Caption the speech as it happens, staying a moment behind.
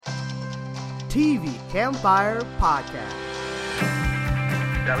TV Campfire Podcast.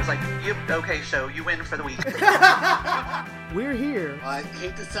 I was like, yep, okay, so you win for the week. We're here. I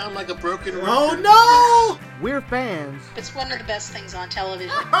hate to sound like a broken record. Oh no! We're fans. It's one of the best things on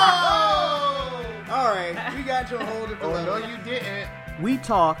television. Oh! Alright, we got you a whole different level. No, you didn't. We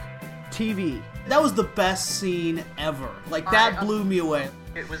talk TV. That was the best scene ever. Like, that blew me away.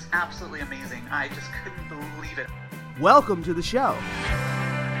 It was absolutely amazing. I just couldn't believe it. Welcome to the show.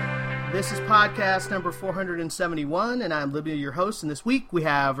 This is podcast number 471, and I'm Libby, your host. And this week we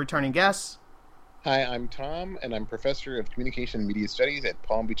have returning guests. Hi, I'm Tom, and I'm Professor of Communication and Media Studies at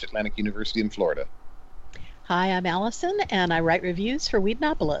Palm Beach Atlantic University in Florida. Hi, I'm Allison, and I write reviews for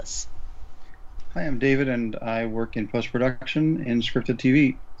Whedonopolis. Hi, I'm David, and I work in post-production in scripted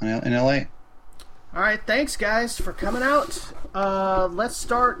TV in LA. All right, thanks, guys, for coming out. Let's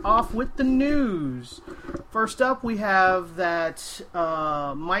start off with the news. First up, we have that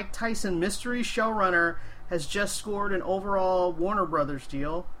Mike Tyson mystery showrunner has just scored an overall Warner Brothers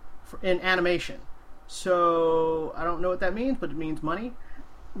deal in animation. So, I don't know what that means, but it means money.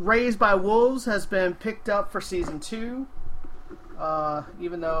 Raised by Wolves has been picked up for Season 2,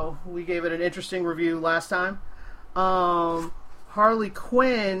 even though we gave it an interesting review last time. Harley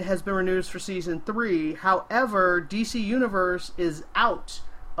Quinn has been renewed for Season 3. However, DC Universe is out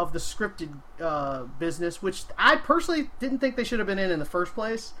of the scripted business, which I personally didn't think they should have been in the first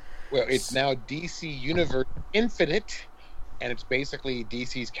place. Well, it's now DC Universe Infinite, and it's basically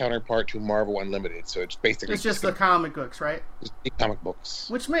DC's counterpart to Marvel Unlimited. So it's basically... It's just the comic books, right? It's the comic books.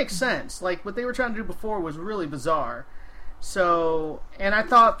 Which makes sense. Like, what they were trying to do before was really bizarre. So, and I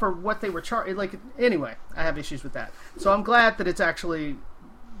thought for what they were charging, like, anyway, I have issues with that. So I'm glad that it's actually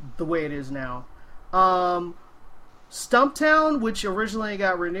the way it is now. Stumptown, which originally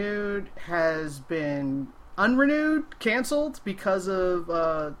got renewed, has been unrenewed, canceled because of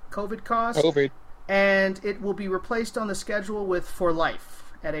COVID costs. COVID. And it will be replaced on the schedule with For Life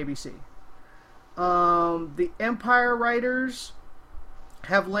at ABC. The Empire writers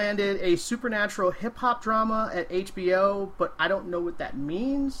have landed a supernatural hip-hop drama at HBO, but I don't know what that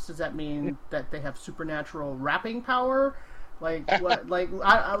means. Does that mean that they have supernatural rapping power? Like, what?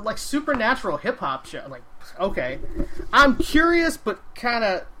 like supernatural hip-hop show? Like, okay. I'm curious, but kind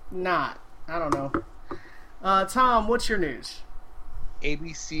of not. I don't know. Tom, what's your news?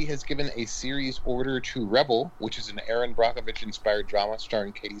 ABC has given a series order to Rebel, which is an Aaron Brockovich-inspired drama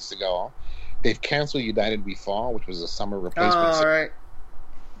starring Katie Seagal. They've canceled United We Fall, which was a summer replacement. All right.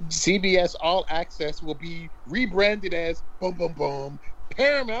 CBS All Access will be rebranded as Boom Boom Boom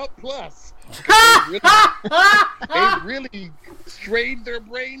Paramount Plus. They really strained their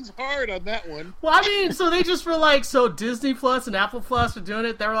brains hard on that one. Well, I mean, so they just were like, so Disney Plus and Apple Plus are doing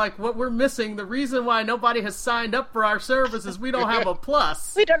it. They were like, what we're missing, the reason why nobody has signed up for our service is we don't have a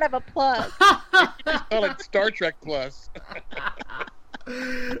plus. We don't have a plus. They call it Star Trek Plus.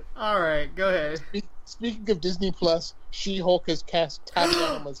 All right, go ahead. Speaking of Disney Plus, She-Hulk has cast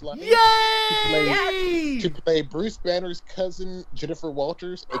Tatiana Maslany to play Bruce Banner's cousin Jennifer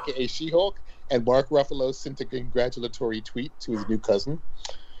Walters, aka She-Hulk, and Mark Ruffalo sent a congratulatory tweet to his new cousin.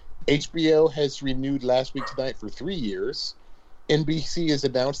 HBO has renewed last week tonight for 3 years. NBC has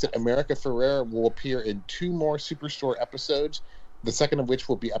announced that America Ferrera will appear in 2 more Superstore episodes, the second of which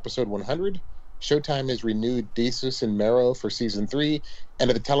will be episode 100. Showtime has renewed Desus and Mero for Season 3, and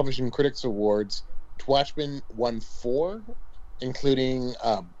at the Television Critics Awards, Watchmen won 4, including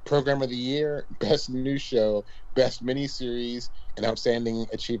Program of the Year, Best New Show, Best Miniseries, and Outstanding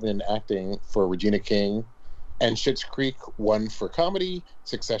Achievement in Acting for Regina King. And Schitt's Creek won for Comedy,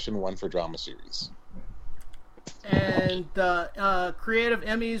 Succession won for Drama Series. And the creative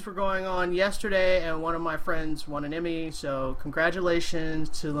Emmys were going on yesterday, and one of my friends won an Emmy, so congratulations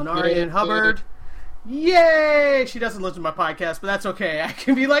to Lenarian Hubbard. Yay! She doesn't listen to my podcast, but that's okay. I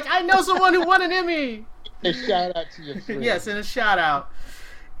can be like, I know someone who won an Emmy! A shout out to your friend. Yes, and a shout out.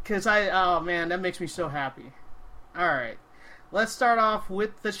 Because oh man, that makes me so happy. Alright, let's start off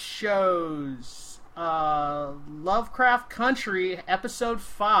with the shows. Lovecraft Country, Episode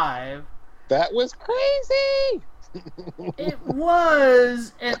 5. That was crazy! It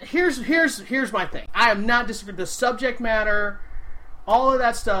was, and here's my thing. I am not disagreeing. The subject matter, all of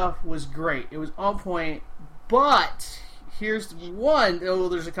that stuff was great. It was on point. But here's one. Oh,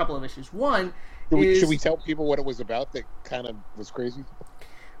 there's a couple of issues. One should we tell people what it was about that kind of was crazy?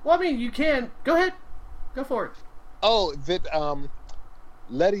 Well, I mean, you can. Go ahead. Go for it. Oh, that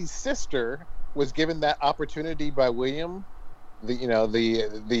Letty's sister was given that opportunity by William.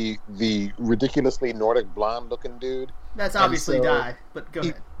 The ridiculously Nordic blonde looking dude. That's obviously Die, but go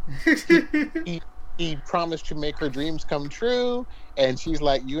ahead. he promised to make her dreams come true, and she's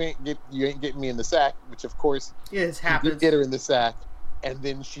like, you ain't getting me in the sack, which of course it he happens. did get her in the sack, and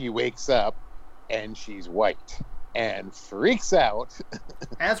then she wakes up and she's white and freaks out.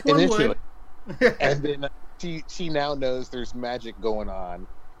 As one would. And then she now knows there's magic going on,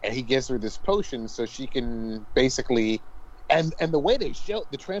 and he gives her this potion so she can basically, and the way they show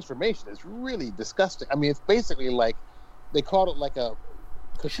the transformation is really disgusting. I mean, it's basically like they called it like a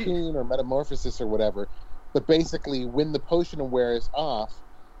cocoon or metamorphosis or whatever, but basically when the potion wears off,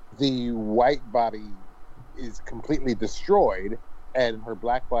 the white body is completely destroyed, and her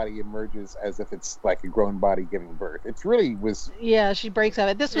black body emerges as if it's like a grown body giving birth. It really was. Yeah, she breaks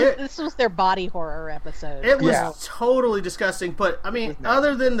out. This was their body horror episode. It was totally disgusting. But I mean,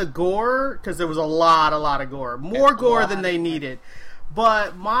 other than the gore, because there was a lot of gore, more gore than they needed.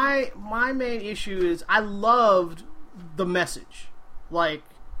 But my main issue is I loved the message. Like,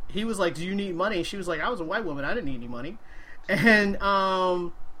 he was like, "Do you need money?" She was like, "I was a white woman. I didn't need any money." And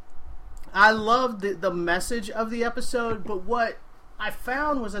I loved the message of the episode. But what I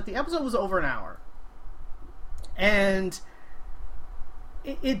found was that the episode was over an hour, and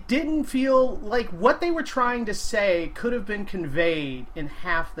it didn't feel like what they were trying to say could have been conveyed in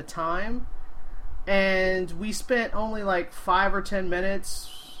half the time. And we spent only like 5 or 10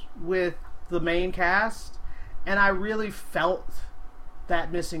 minutes with the main cast, and I really felt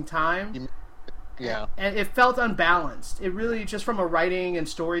that missing time. Yeah. And it felt unbalanced. It really, just from a writing and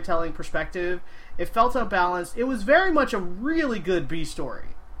storytelling perspective, it felt unbalanced. It was very much a really good B story.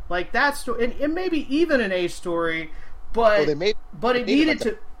 Like that story, and maybe even an A story, but it needed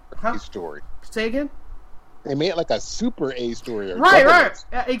to. A story. Say again? They made it like a super A story. Right.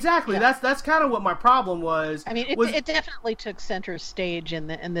 Exactly. Yeah. That's kind of what my problem was. I mean, it definitely took center stage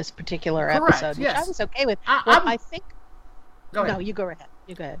in this particular correct, episode, yes. which I was okay with. I think. Go ahead. No, you go ahead.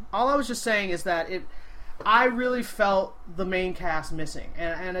 You go ahead. All I was just saying is that I really felt the main cast missing,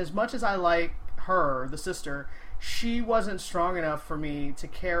 and as much as I like her, the sister, she wasn't strong enough for me to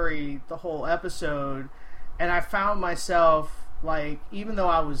carry the whole episode, and I found myself, like, even though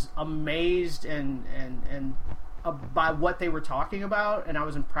I was amazed and by what they were talking about, and I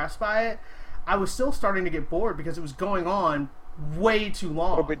was impressed by it, I was still starting to get bored because it was going on way too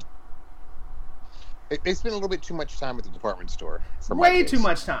long. They spent a little bit too much time at the department store. Way too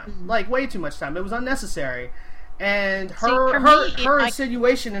much time. Like, way too much time. It was unnecessary. And her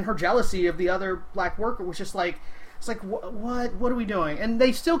insinuation and her jealousy of the other black worker was just like, it's like, what are we doing? And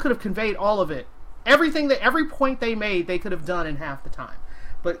they still could have conveyed all of it. Every point they made, they could have done in half the time.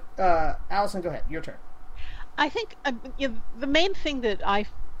 But, Allison, go ahead. Your turn. I think the main thing that I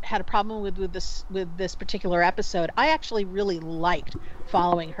had a problem with this particular episode, I actually really liked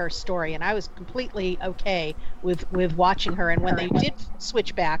following her story, and I was completely okay with watching her. And when they did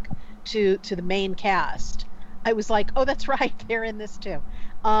switch back to the main cast, I was like, oh, that's right, they're in this too.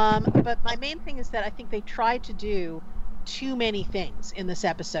 But my main thing is that I think they tried to do too many things in this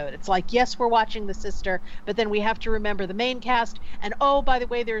episode. It's like, yes, we're watching the sister, but then we have to remember the main cast, and oh, by the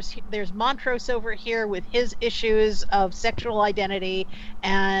way, there's Montrose over here with his issues of sexual identity,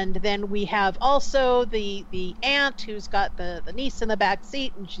 and then we have also the aunt who's got the niece in the back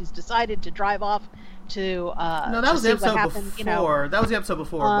seat, and she's decided to drive off to no, that was the episode before. That was the episode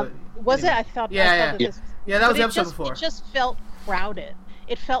before. Was it? I thought. That was the episode before. It just felt crowded.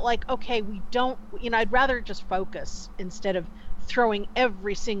 It felt like, okay, we don't, I'd rather just focus instead of throwing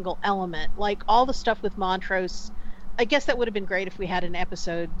every single element. Like all the stuff with Montrose, I guess that would have been great if we had an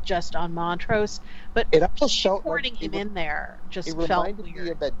episode just on Montrose, but it also felt putting him in there just felt weird. It reminded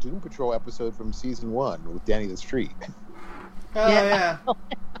me of that Doom Patrol episode from season 1 with Danny the Street. Oh, yeah.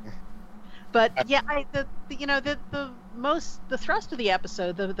 But yeah, the thrust of the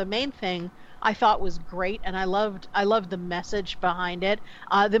episode, the main thing I thought was great, and I loved the message behind it.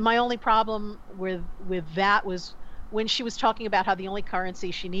 My only problem with that was when she was talking about how the only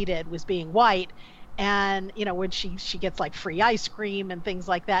currency she needed was being white, and when she gets like free ice cream and things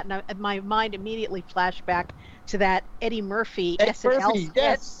like that, and my mind immediately flashed back to that Eddie Murphy SNL skit.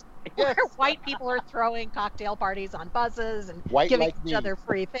 Yes. Where white people are throwing cocktail parties on buses and white giving like each other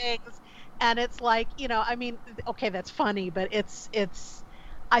free things. And it's like, I mean, okay, that's funny, but it's.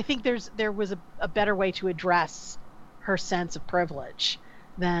 I think there was a better way to address her sense of privilege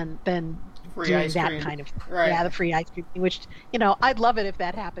than free doing ice that cream. kind of right. The free ice cream, which I'd love it if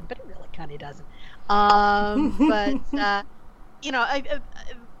that happened, but it really kind of doesn't. But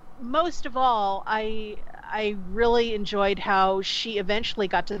most of all, I really enjoyed how she eventually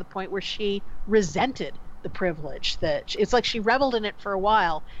got to the point where she resented the privilege. It's like she reveled in it for a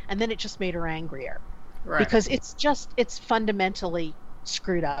while, and then it just made her angrier. Right. Because it's fundamentally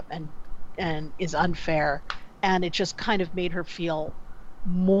screwed up and is unfair, and it just kind of made her feel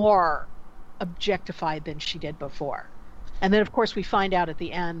more objectified than she did before. And then, of course, we find out at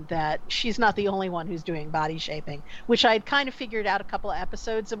the end that she's not the only one who's doing body shaping, which I had kind of figured out a couple of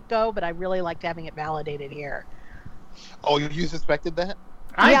episodes ago, but I really liked having it validated here. Oh, you suspected that?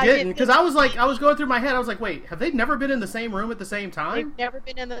 I didn't, because I was going through my head, I was like, wait, have they never been in the same room at the same time? They've never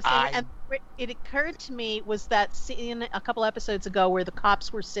been in the same and it occurred to me was that scene a couple episodes ago where the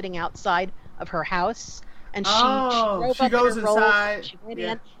cops were sitting outside of her house, and she goes inside. She went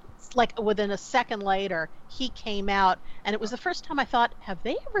in. It's like within a second later, he came out, and it was the first time I thought, have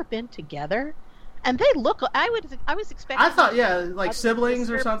they ever been together? And they look. I was expecting. I thought, like siblings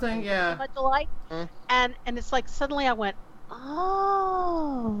or something. Yeah. Much alike. And it's like suddenly I went,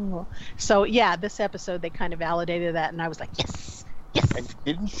 oh. So yeah, this episode they kind of validated that, and I was like, yes. And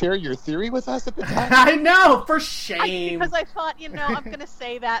you didn't share your theory with us at the time? I know, for shame. Because I thought, I'm going to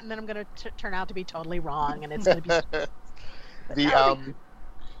say that, and then I'm going to turn out to be totally wrong, and it's going to be.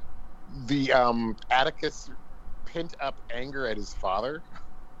 The Atticus pent up anger at his father.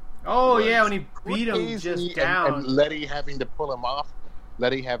 Oh yeah, when he beat him just down, and Letty having to pull him off.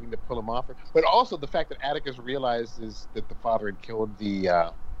 But also the fact that Atticus realizes that the father had killed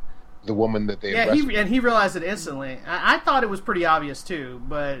the woman that they and he realized it instantly. I thought it was pretty obvious too,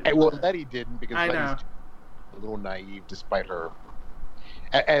 but Letty didn't, because Letty's a little naive, despite her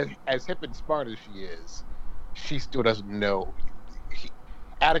as hip and smart as she is. She still doesn't know.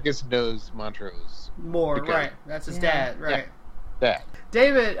 Atticus knows Montrose more, right? That's his dad, right? Dad.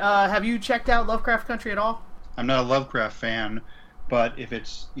 David, have you checked out Lovecraft Country at all? I'm not a Lovecraft fan, but if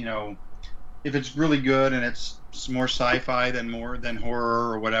it's really good and it's more sci-fi than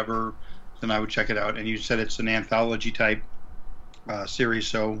horror or whatever, then I would check it out. And you said it's an anthology type series,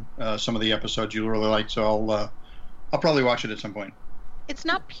 so some of the episodes you really like, so I'll probably watch it at some point. It's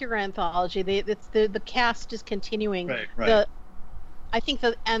not pure anthology. The cast is continuing. Right. I think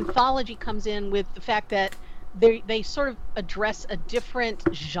the anthology comes in with the fact that they sort of address a different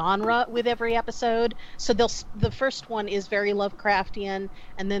genre with every episode. So the first one is very Lovecraftian,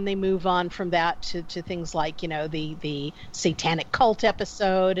 and then they move on from that to things like the Satanic Cult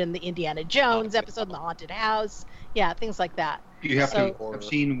episode and the Indiana Jones episode and the Haunted House. Yeah, things like that. You have to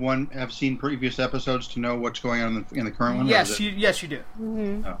have seen previous episodes to know what's going on in the current one. Yes, you do.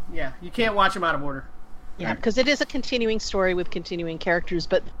 Mm-hmm. Oh. Yeah, you can't watch them out of order. Yeah, because it is a continuing story with continuing characters,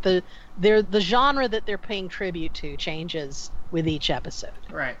 but the genre that they're paying tribute to changes with each episode.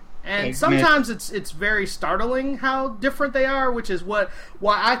 Right, and sometimes it's very startling how different they are, which is why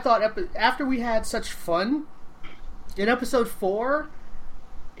I thought after we had such fun in episode 4,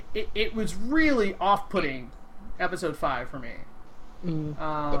 it was really off-putting. Episode 5 for me. The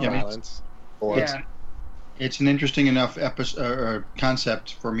violence. It's an interesting enough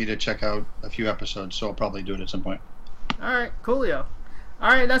concept for me to check out a few episodes, so I'll probably do it at some point. All right, coolio. All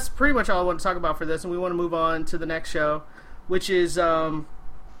right, that's pretty much all I want to talk about for this, and we want to move on to the next show, which is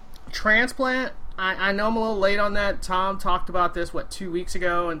Transplant. I know I'm a little late on that. Tom talked about this, 2 weeks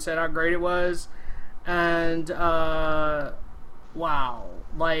ago, and said how great it was. And, wow.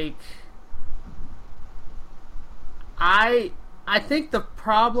 Like, I think the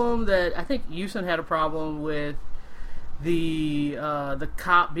problem that I think Yusen had a problem with the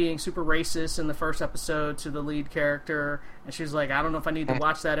cop being super racist in the first episode to the lead character, and she's like, I don't know if I need to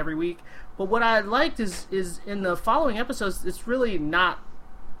watch that every week. But what I liked is in the following episodes, it's really not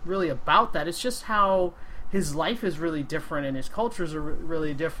really about that. It's just how his life is really different and his cultures are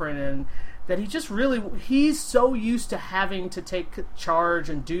really different, and that he's so used to having to take charge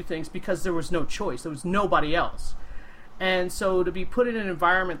and do things because there was no choice. There was nobody else. And so to be put in an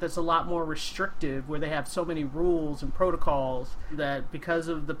environment that's a lot more restrictive, where they have so many rules and protocols, that because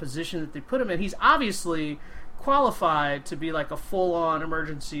of the position that they put him in, he's obviously qualified to be like a full-on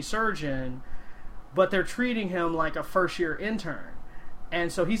emergency surgeon, but they're treating him like a first-year intern.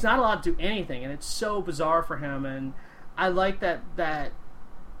 And so he's not allowed to do anything, and it's so bizarre for him. And I like that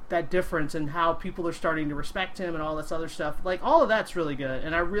difference in how people are starting to respect him and all this other stuff. Like, all of that's really good,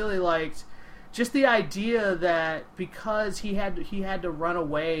 and I really liked just the idea that because he had to run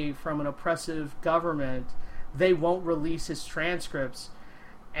away from an oppressive government, they won't release his transcripts,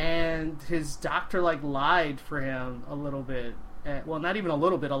 and his doctor lied for him a little bit. Well, not even a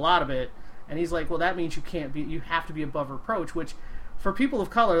little bit, a lot of it. And he's like, well, that means you have to be above reproach, which for people of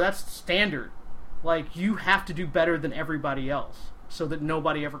color, that's standard. Like, you have to do better than everybody else so that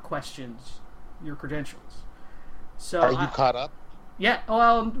nobody ever questions your credentials. So are you caught up? Yeah,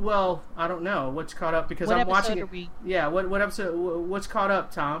 well, I don't know what's caught up because I'm watching it. Yeah, what episode? What's caught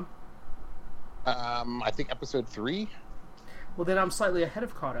up, Tom? I think episode 3. Well, then I'm slightly ahead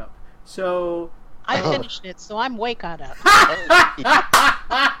of caught up So I finished it, so I'm way caught up.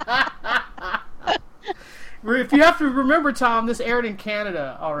 If you have to remember, Tom, this aired in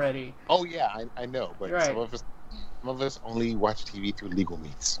Canada already. Oh yeah, I know, but right. some of us only watch TV through legal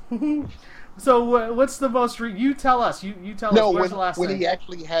means. So what's the most? You tell us. You tell us. Where's the last when thing? he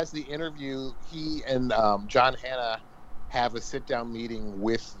actually has the interview, he and John Hannah have a sit-down meeting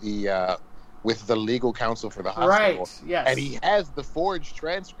with the legal counsel for the hospital. Right. Yes. And he has the forged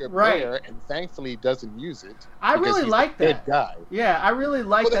transcript there, and thankfully doesn't use it. I really like that. Guy. Yeah, I really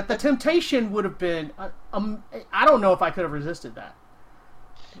like that. The temptation would have been. I don't know if I could have resisted that.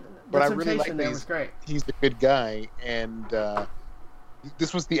 But I really like that. Was great. He's a good guy, and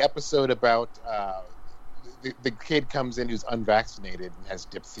this was the episode about the kid comes in who's unvaccinated and has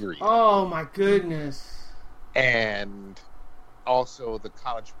diphtheria. Oh my goodness! And also the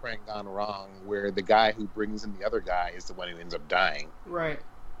college prank gone wrong, where the guy who brings in the other guy is the one who ends up dying. Right.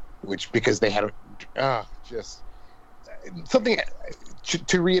 Which, because they had just something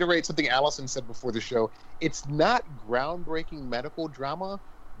to reiterate something Allison said before the show. It's not groundbreaking medical drama,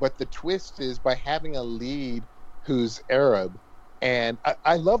 but the twist is by having a lead who's Arab. And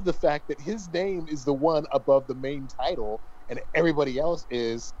I love the fact that his name is the one above the main title, and everybody else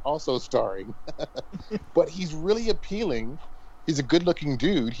is also starring. But he's really appealing. He's a good-looking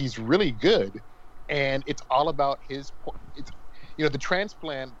dude. He's really good, and it's all about his. The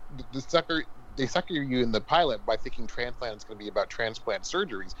transplant. They sucker you in the pilot by thinking transplant is going to be about transplant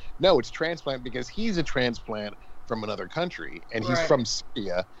surgeries. No, it's transplant because he's a transplant from another country, and he's from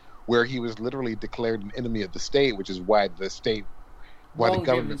Syria, where he was literally declared an enemy of the state, which is why the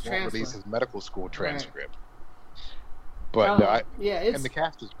government won't release his medical school transcript. But and the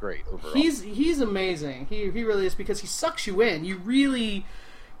cast is great overall. He's amazing. He really is, because he sucks you in.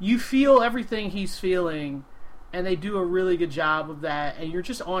 You feel everything he's feeling, and they do a really good job of that. And you're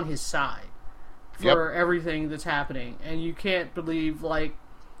just on his side for everything that's happening, and you can't believe the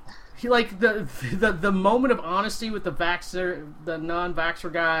moment of honesty with the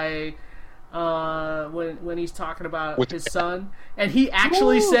non-vaxxer guy. When he's talking about his son, and he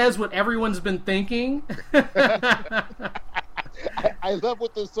actually says what everyone's been thinking. I love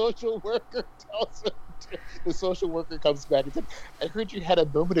what the social worker tells him. The social worker comes back and says, "I heard you had a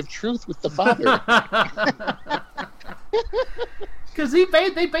moment of truth with the father." Because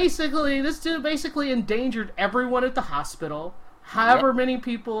this dude basically endangered everyone at the hospital. However many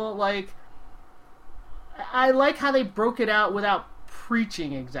people, I like how they broke it out without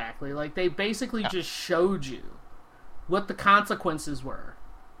preaching exactly. Like, they basically just showed you what the consequences were.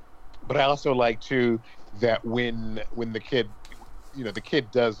 But I also like too that when the kid, the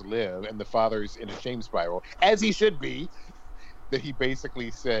kid does live and the father's in a shame spiral, as he should be, that he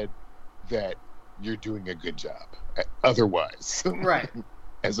basically said that you're doing a good job otherwise. Right.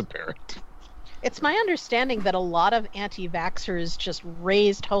 As a parent. It's my understanding that a lot of anti-vaxxers just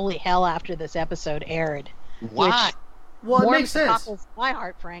raised holy hell after this episode aired. Why? Well, it makes sense. My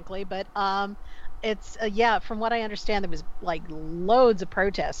heart, frankly, but it's from what I understand, there was loads of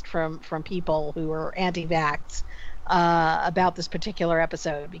protest from people who were anti-vax about this particular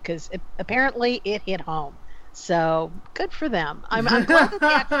episode, because apparently it hit home. So good for them. I'm glad that they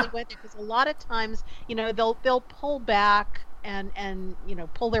actually went there, because a lot of times, they'll pull back and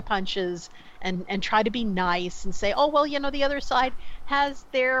pull their punches and try to be nice and say, oh, well, the other side has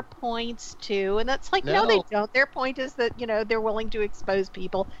their points too. And that's no, they don't. Their point is that, they're willing to expose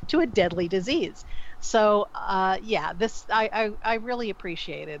people to a deadly disease. So, I really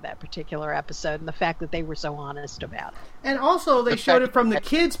appreciated that particular episode and the fact that they were so honest about it. And also they showed it from the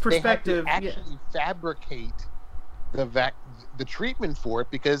kids' perspective. They had to actually fabricate the treatment for it,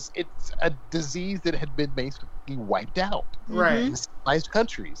 because it's a disease that had been basically wiped out in civilized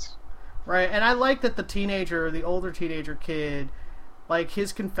countries. Right, and I like that the older teenager kid,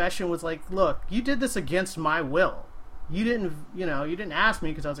 his confession was look, you did this against my will. You didn't ask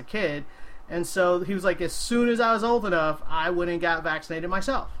me because I was a kid. And so he was as soon as I was old enough, I went and got vaccinated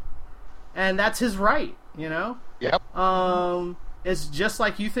myself. And that's his right, Yep. It's just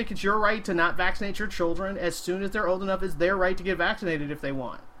like you think it's your right to not vaccinate your children. As soon as they're old enough, it's their right to get vaccinated if they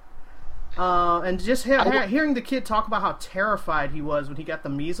want. And just hearing the kid talk about how terrified he was when he got the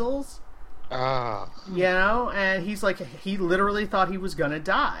measles, and he's he literally thought he was gonna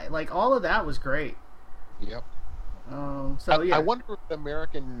die. All of that was great. Yep. I wonder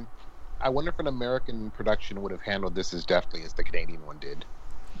if an American production would have handled this as deftly as the Canadian one did.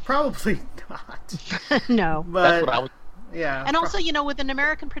 Probably not. No, but that's what I was. Yeah. And also, with an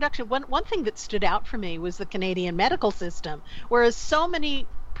American production, one thing that stood out for me was the Canadian medical system. Whereas so many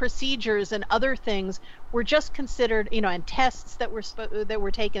procedures and other things were just considered, and tests that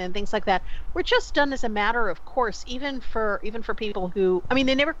were taken and things like that were just done as a matter of course, even for people who,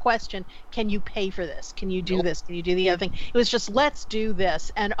 they never questioned, can you pay for this? Can you do this? Can you do the other thing? It was just, let's do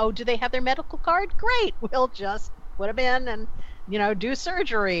this. And do they have their medical card? Great. We'll just put them in and, do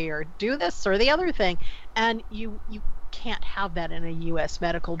surgery or do this or the other thing. And you can't have that in a U.S.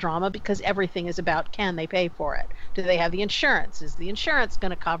 medical drama because everything is about, can they pay for it? Do they have the insurance? Is the insurance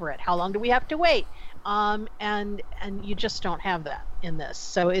going to cover it? How long do we have to wait? And you just don't have that in this.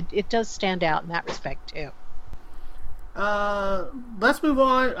 So it does stand out in that respect too. Let's move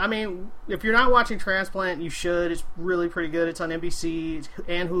on. If you're not watching Transplant, you should. It's really pretty good. It's on NBC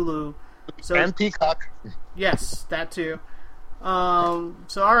and Hulu. And Peacock. Yes, that too. All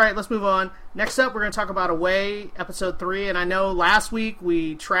right, let's move on. Next up, we're going to talk about Away, episode 3, and I know last week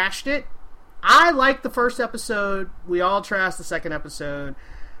we trashed it. I liked the first episode. We all trashed the second episode,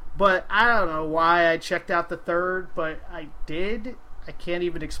 but I don't know why I checked out the third, but I did. I can't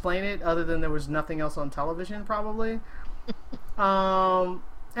even explain it other than there was nothing else on television, probably. And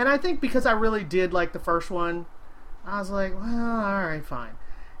I think because I really did like the first one, I was like, well, all right, fine.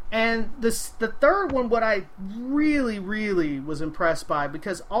 And the third one, what I really, really was impressed by,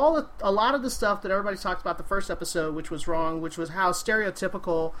 because a lot of the stuff that everybody talked about the first episode, which was wrong, which was how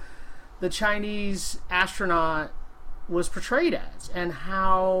stereotypical the Chinese astronaut was portrayed as, and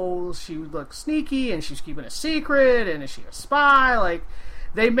how she looked sneaky, and she's keeping a secret, and is she a spy? Like,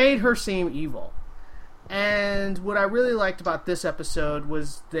 they made her seem evil. And what I really liked about this episode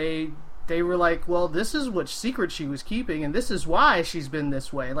was they were like, well, this is what secret she was keeping, and this is why she's been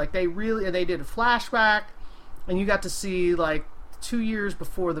this way. Like, they did a flashback, and you got to see, like, 2 years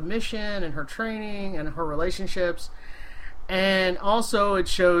before the mission, and her training, and her relationships. And also, it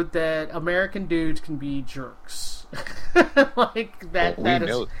showed that American dudes can be jerks. Like,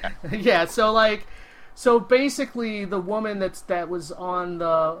 yeah, so basically, the woman that was on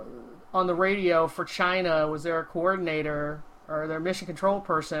the radio for China was their coordinator, or their mission control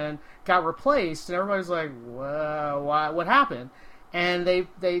person, got replaced, and everybody's like, "Whoa, what happened?" And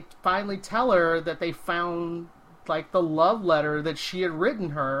they finally tell her that they found, like, the love letter that she had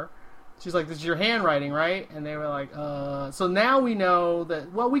written her. She's like, "This is your handwriting, right?" And they were like, So now we know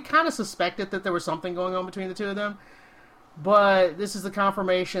that, well, we kind of suspected that there was something going on between the two of them, but this is the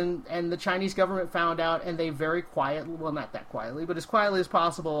confirmation, and the Chinese government found out, and they very quietly, well, not that quietly, but as quietly as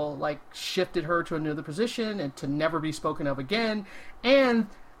possible, like, shifted her to another position and to never be spoken of again. And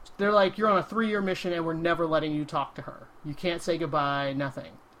they're like, you're on a 3-year mission, and we're never letting you talk to her. You can't say goodbye,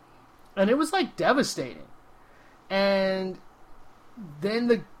 nothing. And it was, like, devastating. And then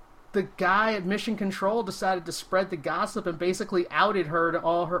the guy at Mission Control decided to spread the gossip and basically outed her to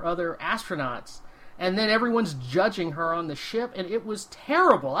all her other astronauts. And then everyone's judging her on the ship, and it was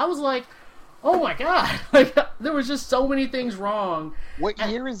terrible. I was like, oh my god. Like, there was just so many things wrong. What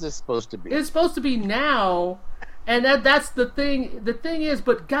year is this supposed to be? It's supposed to be now, and that's the thing. The thing is,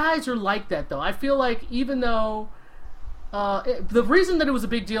 but guys are like that, though. I feel like even though... the reason that it was a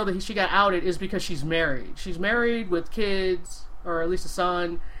big deal that she got outed is because she's married. She's married with kids, or at least a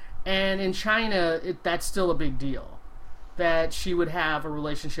son, and in China, that's still a big deal, that she would have a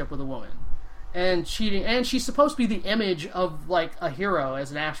relationship with a woman. And cheating, and she's supposed to be the image of, like, a hero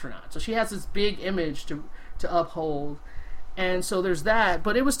as an astronaut. So she has this big image to uphold, and so there's that.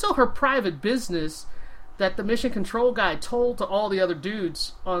 But it was still her private business that the mission control guy told to all the other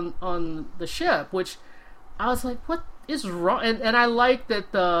dudes on the ship, which I was like, what is wrong? And I like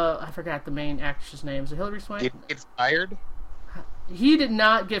that I forgot the main actress's name. Is it Hilary Swank? Did he get fired? He did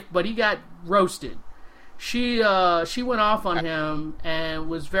not get, but he got roasted. She went off on him and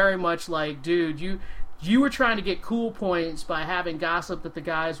was very much like, dude, you were trying to get cool points by having gossip that the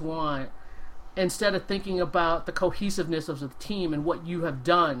guys want, instead of thinking about the cohesiveness of the team and what you have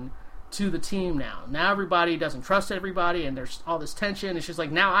done to the team now. Now everybody doesn't trust everybody, and there's all this tension. It's just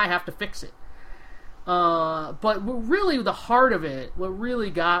like, now I have to fix it. But really, the heart of it, what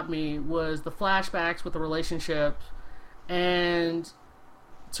really got me was the flashbacks with the relationship, and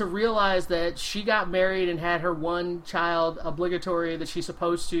to realize that she got married and had her one child obligatory that she's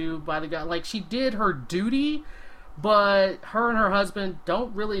supposed to by the guy. Like, she did her duty, but her and her husband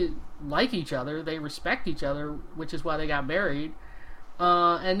don't really like each other. They respect each other, which is why they got married.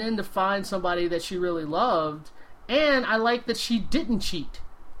 And then to find somebody that she really loved. And I like that she didn't cheat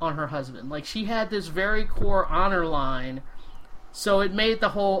on her husband. Like, she had this very core honor line. So it made the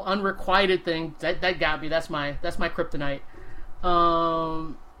whole unrequited thing, that got me. That's my kryptonite.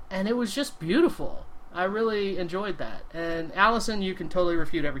 And it was just beautiful. I really enjoyed that. And Allison, you can totally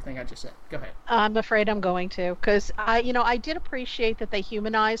refute everything I just said. Go ahead. I'm afraid I'm going to, because I did appreciate that they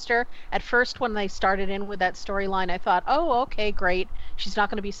humanized her. At first, when they started in with that storyline, I thought, oh, okay, great. She's not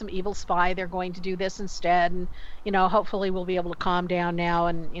going to be some evil spy. They're going to do this instead, and hopefully we'll be able to calm down now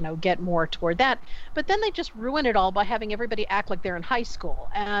and get more toward that. But then they just ruin it all by having everybody act like they're in high school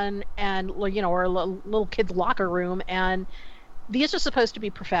or a little kid's locker room, and these are supposed to be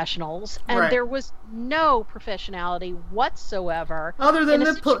professionals, and right. There was no professionality whatsoever. Other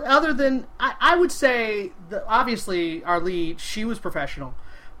than I would say that obviously our lead, she was professional,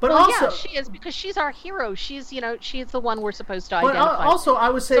 but also she is, because she's our hero. She's she's the one we're supposed to but identify. Also, I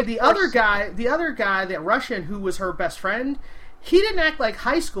would say the other guy, that Russian who was her best friend, he didn't act like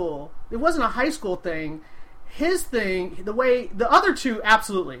high school. It wasn't a high school thing. His thing, the other two,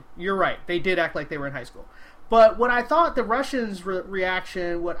 absolutely, you're right. They did act like they were in high school. But what I thought the Russian's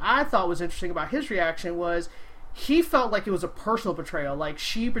reaction, what I thought was interesting about his reaction was he felt like it was a personal betrayal. Like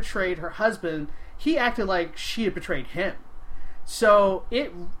she betrayed her husband. He acted like she had betrayed him. So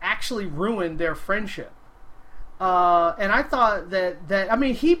it actually ruined their friendship. And I thought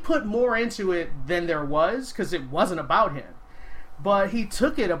that he put more into it than there was, because it wasn't about him. But he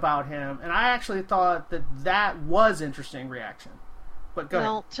took it about him. And I actually thought that was interesting reaction. But go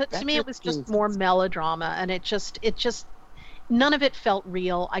ahead. To me, it was just more melodrama, and it just none of it felt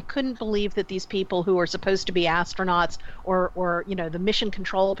real. I couldn't believe that these people who are supposed to be astronauts or the mission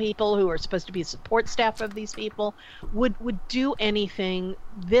control people who are supposed to be support staff of these people would do anything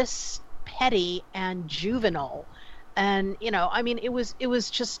this petty and juvenile. And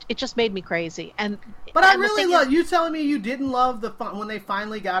it just made me crazy. But I really love you telling me you didn't love when they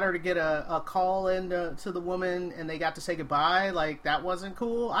finally got her to get a call in to the woman and they got to say goodbye. Like, that wasn't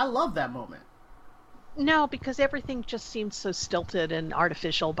cool. I love that moment. No, because everything just seemed so stilted and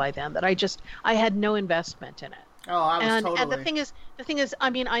artificial by then that I had no investment in it. Oh, I was totally. And the thing is,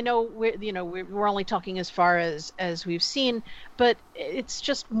 I know we're only talking as far as we've seen, but it's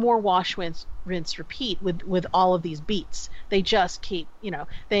just more wash, rinse, repeat with all of these beats. They just keep,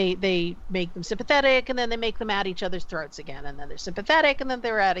 they make them sympathetic, and then they make them at each other's throats again, and then they're sympathetic, and then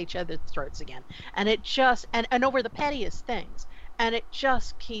they're at each other's throats again, and it just and over the pettiest things, and it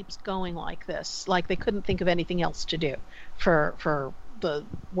just keeps going like this. Like they couldn't think of anything else to do for the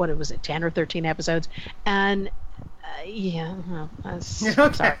 10 or 13 episodes, and.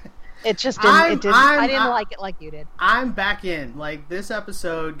 Sorry. It just didn't. I didn't like it like you did. I'm back in. Like, this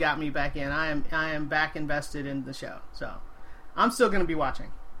episode got me back in. I am back invested in the show. So I'm still going to be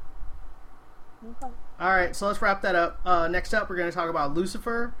watching. Okay. All right, so let's wrap that up. Next up, we're going to talk about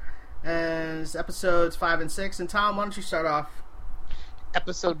Lucifer, and it's episodes 5 and 6. And Tom, why don't you start off?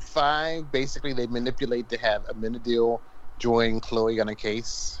 Episode 5, basically they manipulate to have Amenadiel join Chloe on a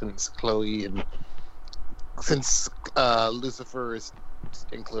case, since Lucifer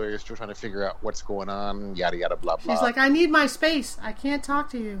and Chloe are still trying to figure out what's going on, yada yada blah blah. She's like, I need my space. I can't talk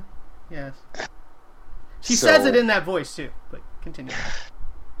to you. Yes. She says it in that voice too, but continue.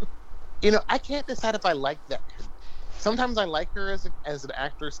 I can't decide if I like that. Sometimes I like her as an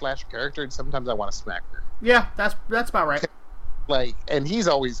actor / character, and sometimes I want to smack her. Yeah, that's about right. Like, and he's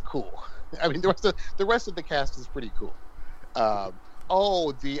always cool. I mean, the rest of the cast is pretty cool.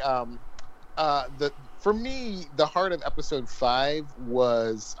 For me, the heart of episode 5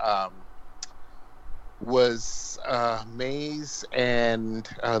 was Maze and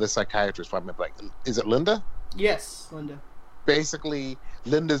the psychiatrist. Is it Linda? Yes, Linda. Basically,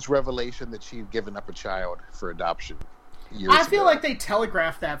 Linda's revelation that she'd given up a child for adoption. I feel like they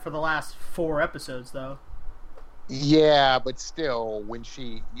telegraphed that for the last 4 episodes, though. Yeah, but still, when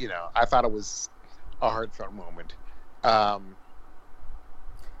she, I thought it was a heartfelt moment.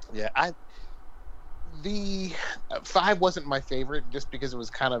 The 5 wasn't my favorite just because it was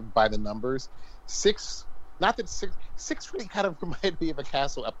kind of by the numbers. 6 really kind of reminded me of a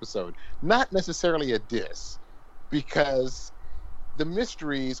Castle episode. Not necessarily a diss, because the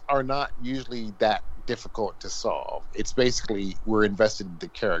mysteries are not usually that difficult to solve. It's basically we're invested in the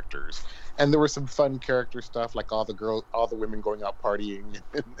characters. And there was some fun character stuff, like all the women going out partying.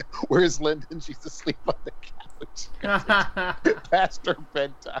 Whereas Lyndon, she's asleep on the couch past her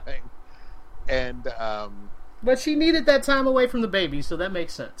bedtime. And but she needed that time away from the baby, so that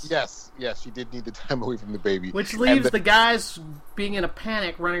makes sense. Yes, she did need the time away from the baby, which leaves the guys being in a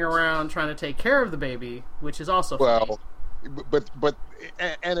panic, running around trying to take care of the baby, which is also funny. But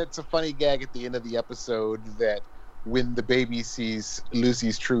it's a funny gag at the end of the episode that when the baby sees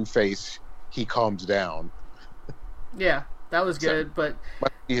Lucy's true face, he calms down. Yeah, that was good, but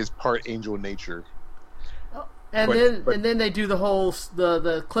must be his part angel nature. And then they do the whole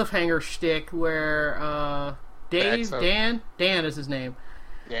the cliffhanger shtick where Dan is his name.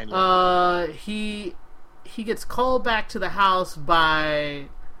 Daniel. He gets called back to the house by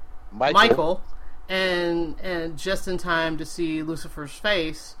Michael, and just in time to see Lucifer's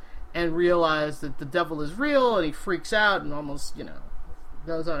face and realize that the devil is real, and he freaks out and almost,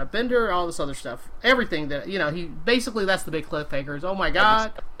 goes on a bender, all this other stuff. Everything that, he basically, that's the big cliffhanger is, oh my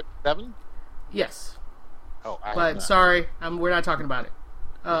God. 7? Yes. Oh, but sorry, we're not talking about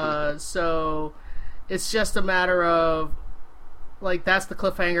it. So it's just a matter of, like, that's the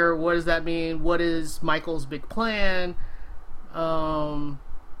cliffhanger. What does that mean? What is Michael's big plan?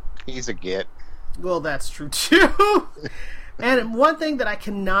 He's a git. Well, that's true too. And one thing that I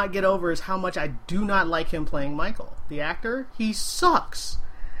cannot get over is how much I do not like him playing Michael, the actor. He sucks.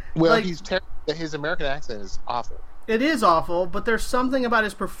 Well, he's terrible. His American accent is awful. It is awful, but there's something about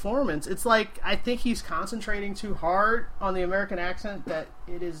his performance. It's like, I think he's concentrating too hard on the American accent that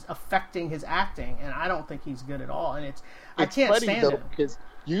it is affecting his acting, and I don't think he's good at all. And I can't stand it. Because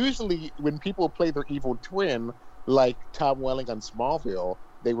usually when people play their evil twin, like Tom Welling on Smallville,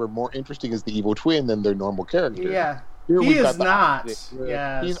 they were more interesting as the evil twin than their normal character. Yeah. Here he is not. Yes.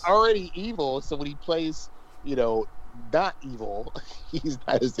 He's already evil, so when he plays, not evil, he's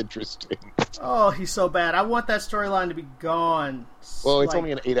not as interesting. Oh, he's so bad. I want that storyline to be gone. Well, it's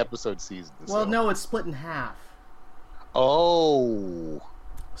only an 8-episode season. Well, no, it's split in half. Oh.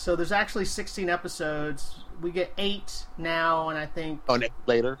 So there's actually 16 episodes. We get 8 now, and I think... Oh,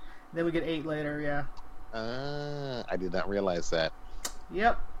 later? Then we get 8 later, yeah. I did not realize that.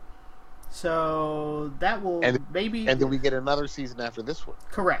 Yep. So that will maybe... And then we get another season after this one.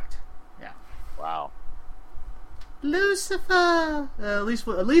 Correct. Yeah. Wow. Lucifer! At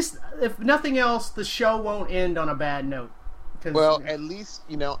least, if nothing else, the show won't end on a bad note. Well, at least,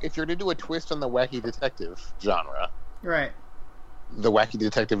 if you're to do a twist on the wacky detective genre... Right. The wacky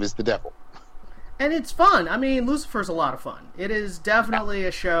detective is the devil. And it's fun. I mean, Lucifer's a lot of fun. It is definitely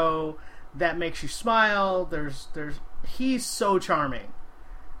a show that makes you smile. He's so charming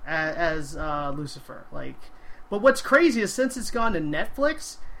as Lucifer. But what's crazy is since it's gone to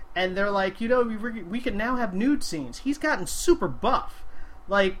Netflix, and they're like, we can now have nude scenes. He's gotten super buff.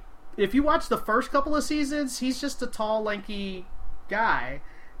 Like, if you watch the first couple of seasons, he's just a tall, lanky guy,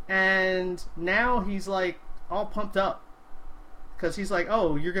 and now he's like all pumped up. Because he's like,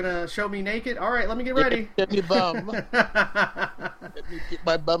 oh, you're going to show me naked? All right, let me get ready. Get me bum. Let me get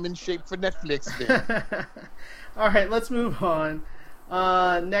my bum in shape for Netflix then. All right, let's move on.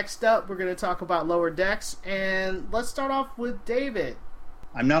 Next up, we're going to talk about Lower Decks. And let's start off with David.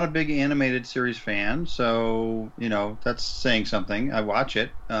 I'm not a big animated series fan, so, that's saying something. I watch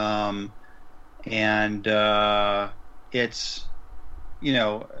it. It's,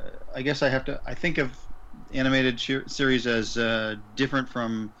 I guess I think of animated series as different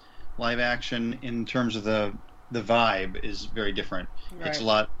from live action in terms of the vibe is very different. Right. It's a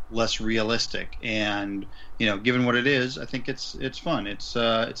lot less realistic, and given what it is, I think it's fun. It's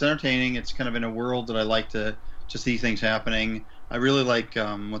entertaining. It's kind of in a world that I like to see things happening. I really like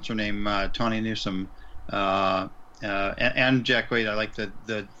what's her name, Tawny Newsome, and Jack Quaid. I like the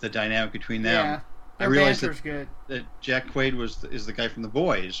dynamic between them. Yeah, I realized good. that Jack Quaid is the guy from The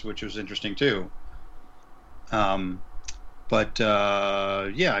Boys, which was interesting too. I like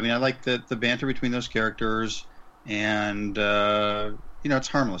the banter between those characters, and it's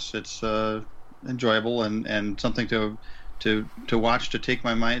harmless. It's enjoyable and something to watch, to take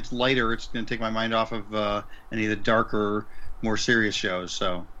my mind. It's lighter. It's going to take my mind off of any of the darker, more serious shows.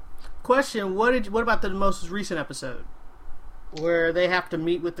 So, question: What about the most recent episode where they have to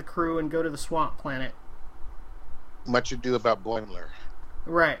meet with the crew and go to the swamp planet? Much Ado About Boimler.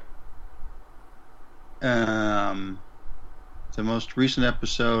 Right. The most recent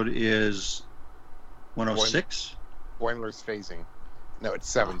episode is 106. Boimler's phasing. No, it's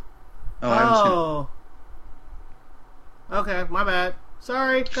 7. Oh, I haven't seen it. Okay, my bad.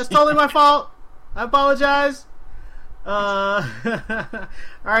 Sorry, that's totally my fault. I apologize. All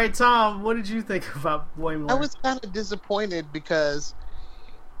right, Tom, what did you think about Boimler? I was kind of disappointed because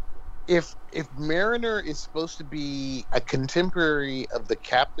if Mariner is supposed to be a contemporary of the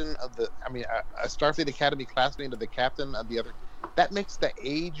captain of a Starfleet Academy classmate of the captain of the other, that makes the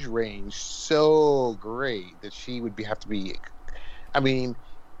age range so great that she would have to be.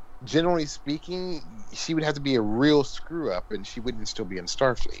 Generally speaking, she would have to be a real screw up, and she wouldn't still be in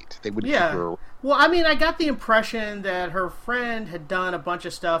Starfleet. They would keep her. Well, I got the impression that her friend had done a bunch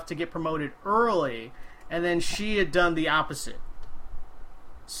of stuff to get promoted early, and then she had done the opposite.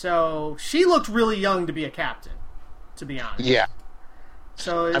 So she looked really young to be a captain, to be honest. Yeah.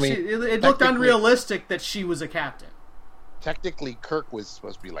 So it looked unrealistic that she was a captain. Technically, Kirk was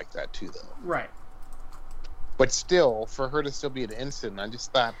supposed to be like that too, though. Right. But still, for her to still be an ensign, I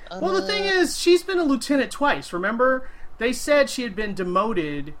just thought... Well, the thing is, she's been a lieutenant twice, remember? They said she had been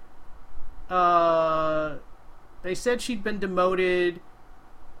demoted...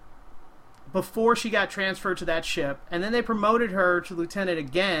 before she got transferred to that ship, and then they promoted her to lieutenant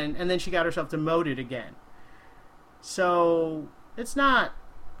again, and then she got herself demoted again. So, it's not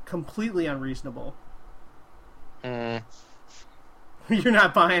completely unreasonable. You're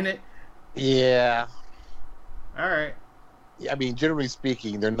not buying it? Yeah. All right. I mean, generally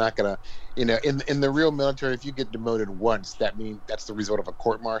speaking, they're not gonna, in the real military, if you get demoted once, that means that's the result of a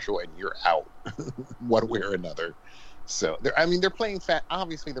court-martial, and you're out, one way or another. So, they're playing fast.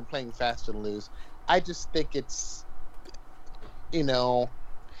 Obviously, they're playing fast and loose. I just think it's, you're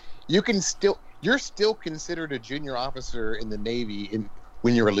still considered a junior officer in the Navy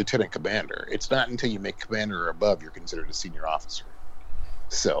when you're a lieutenant commander. It's not until you make commander or above you're considered a senior officer.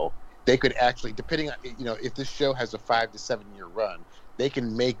 So they could actually, depending on, if this show has a 5 to 7 year run, they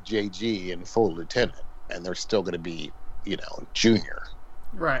can make JG in full lieutenant, and they're still going to be, junior.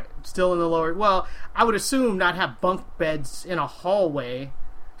 Right. Still in the lower... Well, I would assume not have bunk beds in a hallway.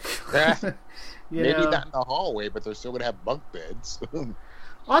 Maybe not in the hallway, but they're still going to have bunk beds. Well,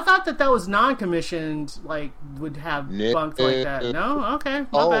 I thought that was non-commissioned, would have bunks like that. No? Okay.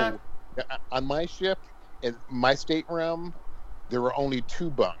 My bad. On my ship, in my stateroom, there were only 2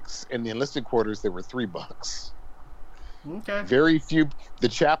 bunks. In the enlisted quarters, there were 3 bunks. Okay. Very few... The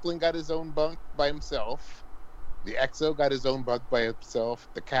chaplain got his own bunk by himself. The XO got his own bunk by himself.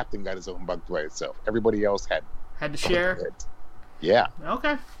 The captain got his own bunk by himself. Everybody else had to share. Beds. Yeah.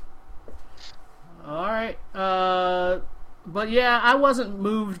 Okay. All right. But yeah, I wasn't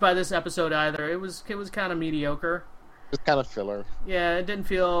moved by this episode either. It was kind of mediocre. It was kind of filler. Yeah, it didn't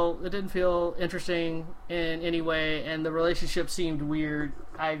feel interesting in any way, and the relationship seemed weird.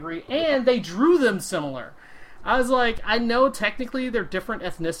 I agree, and they drew them similar. I was like, I know technically they're different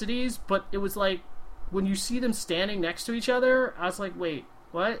ethnicities, but it was like, when you see them standing next to each other, I was like, wait,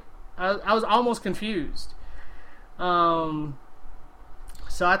 what? I was almost confused. So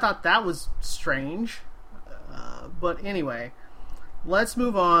I thought that was strange. But anyway, let's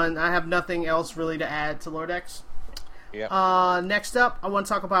move on. I have nothing else really to add to Lord X. Yeah. Next up, I want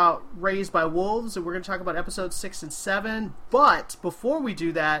to talk about Raised by Wolves, and we're going to talk about episodes 6 and 7. But before we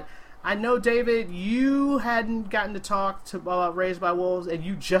do that, I know, David, you hadn't gotten to talk about Raised by Wolves, and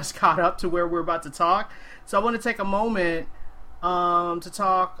you just got up to where we're about to talk. So I want to take a moment to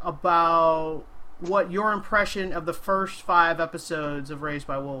talk about what your impression of the first 5 episodes of Raised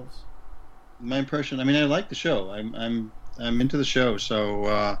by Wolves. My impression, I like the show. I'm into the show.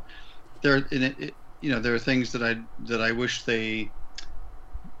 So there are things that I wish they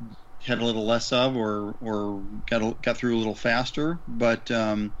had a little less of, or got through a little faster. But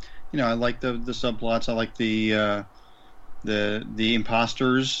I like the subplots. I like the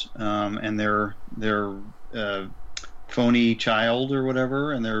imposters and their phony child or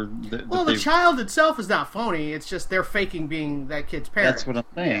whatever, and the child itself is not phony. It's just they're faking being that kid's parent. That's what I'm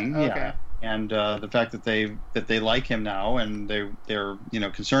saying. Yeah. Okay. And the fact that they like him now, and they're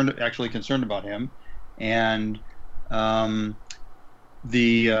concerned about him, and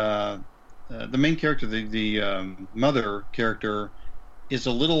the main character, the mother character, is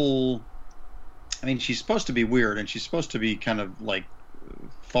a little... she's supposed to be weird, and she's supposed to be kind of like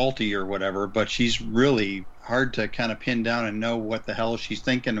faulty or whatever, but she's really hard to kind of pin down and know what the hell she's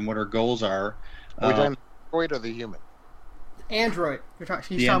thinking and what her goals are. Are we talking android or the human? Android.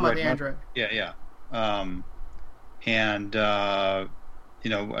 She's talking about the android. Yeah.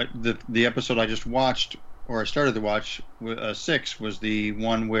 The episode I just watched, or I started to watch, 6, was the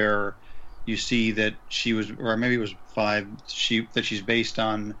one where you see that she was, or maybe it was 5, that she's based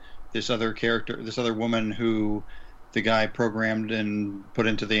on this other character, this other woman who the guy programmed and put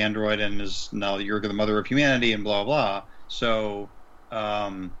into the android, and is now you're the mother of humanity, and blah blah. So,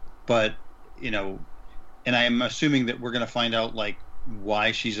 but and I am assuming that we're going to find out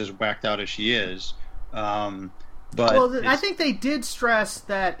why she's as whacked out as she is. But I think they did stress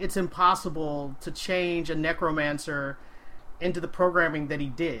that it's impossible to change a necromancer into the programming that he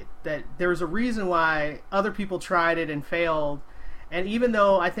did. That there's a reason why other people tried it and failed. And even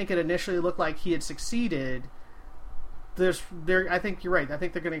though I think it initially looked like he had succeeded, I think you're right. I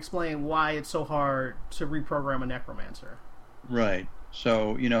think they're going to explain why it's so hard to reprogram a necromancer. Right.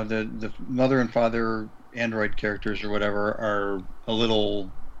 So, the mother and father android characters or whatever are a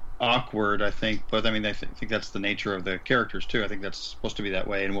little awkward, I think. But, I think that's the nature of the characters, too. I think that's supposed to be that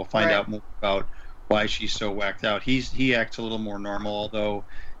way. And we'll find out more about why she's so whacked out. He acts a little more normal, although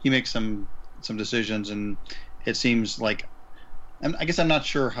he makes some decisions, and it seems like, I guess I'm not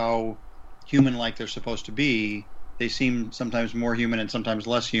sure how human-like they're supposed to be. They seem sometimes more human and sometimes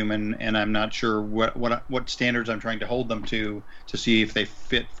less human, and I'm not sure what standards I'm trying to hold them to see if they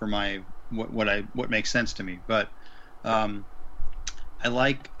fit for my what makes sense to me. But I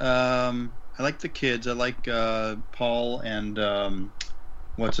like the kids. I like Paul and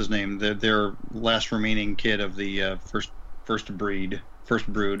what's his name? Their last remaining kid of the first brood.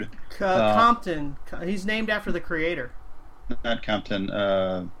 Compton. He's named after the creator. Not Compton.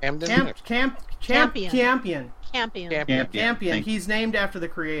 Campion. Campion. He's named after the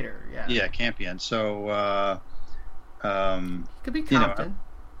creator. Yeah. Yeah, Campion. So could be Compton.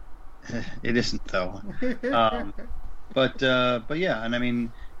 It isn't though. But yeah, and I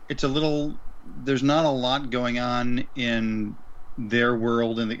mean, it's a little. There's not a lot going on in their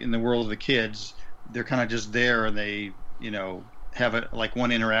world, in the world of the kids. They're kind of just there, and they, have like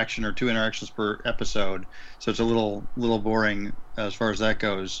one interaction or two interactions per episode. So it's a little boring as far as that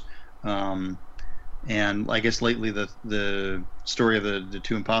goes. And I guess lately the story of the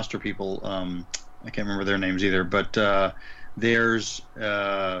two imposter people, I can't remember their names either, but there's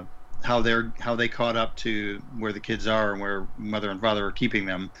how they caught up to where the kids are and where mother and father are keeping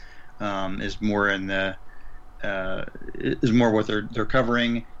them is more what they're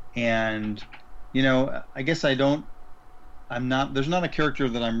covering. And I guess there's not a character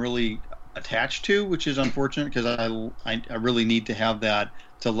that I'm really attached to, which is unfortunate, because I really need to have that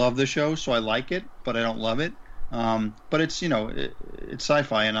to love the show. So I like it, but I don't love it. But it's it's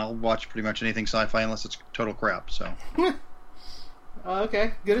sci-fi, and I'll watch pretty much anything sci-fi unless it's total crap. So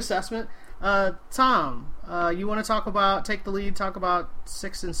okay, good assessment. Tom, you want to take the lead, talk about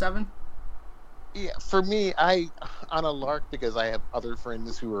 6 and 7? Yeah, for me, I on a lark, because I have other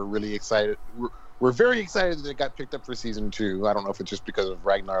friends who are really excited. We're very excited that it got picked up for season 2. I don't know if it's just because of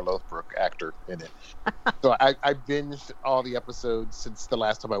Ragnar Lothbrok, actor in it. So I binged all the episodes since the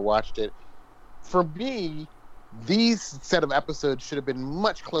last time I watched it. For me, these set of episodes should have been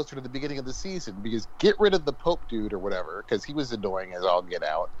much closer to the beginning of the season, because get rid of the Pope dude or whatever, because he was annoying as all get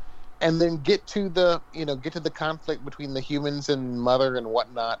out, and then get to the conflict between the humans and Mother and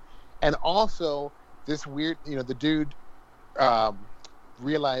whatnot, and also this weird, the dude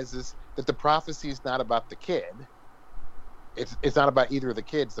realizes that the prophecy is not about the kid. It's not about either of the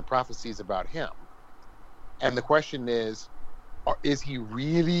kids. The prophecy is about him. And the question is he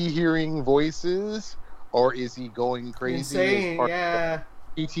really hearing voices, or is he going crazy? Insane, yeah.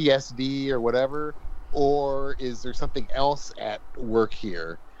 PTSD or whatever, or is there something else at work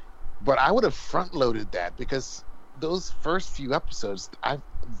here? But I would have front-loaded that, because those first few episodes,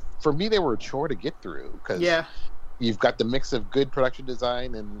 for me, they were a chore to get through, because you've got the mix of good production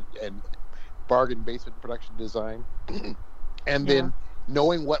design and bargain basement production design. And then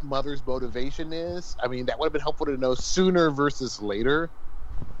knowing what Mother's motivation is, I mean, that would have been helpful to know sooner versus later.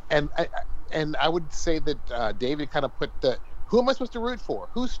 And I would say that David kind of put who am I supposed to root for?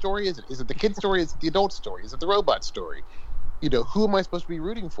 Whose story is it? Is it the kid story? Is it the adult story? Is it the robot story? Who am I supposed to be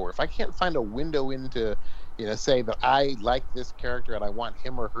rooting for? If I can't find a window into, say that I like this character and I want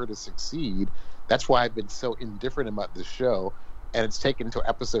him or her to succeed, that's why I've been so indifferent about this show, and it's taken until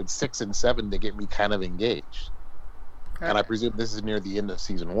episode 6 and 7 to get me kind of engaged. Okay. And I presume this is near the end of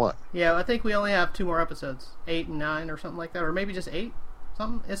season 1. Yeah, I think we only have 2 more episodes, 8 and 9 or something like that, or maybe just 8.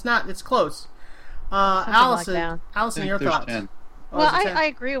 Something. It's close. Allison, your thoughts? 10. Well, I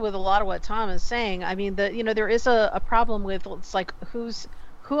agree with a lot of what Tom is saying. I mean, there is a problem with, it's like,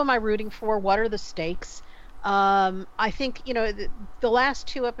 who am I rooting for? What are the stakes? I think the last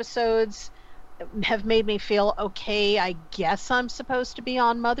 2 episodes have made me feel okay. I guess I'm supposed to be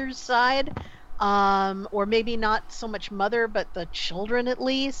on Mother's side, or maybe not so much Mother, but the children at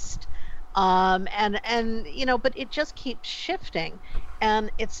least. But it just keeps shifting,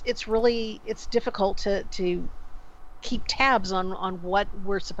 and it's difficult to keep tabs on what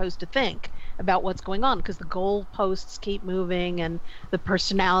we're supposed to think about what's going on, because the goalposts keep moving and the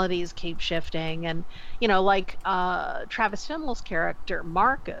personalities keep shifting. And Travis Fimmel's character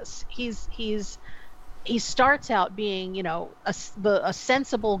Marcus, he starts out being a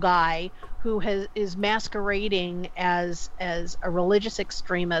sensible guy who is masquerading as a religious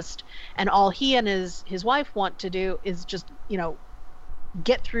extremist, and all he and his wife want to do is just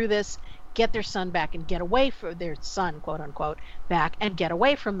get through this, get their son back, and get away from their son, quote unquote, back, and get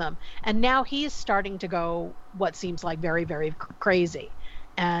away from them. And now he's starting to go what seems like very, very crazy,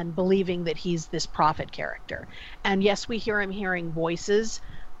 and believing that he's this prophet character. And yes, we hear him hearing voices,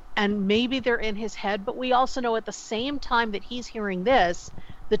 and maybe they're in his head, but we also know at the same time that he's hearing this,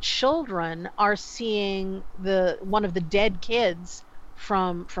 the children are seeing one of the dead kids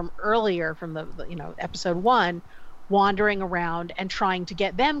from earlier, from the episode 1, wandering around and trying to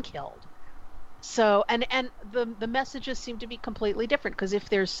get them killed. So and the messages seem to be completely different, because if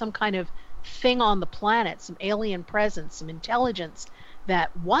there's some kind of thing on the planet, some alien presence, some intelligence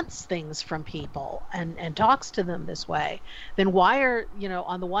that wants things from people and talks to them this way, then why are,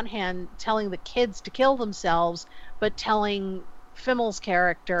 on the one hand telling the kids to kill themselves, but telling Fimmel's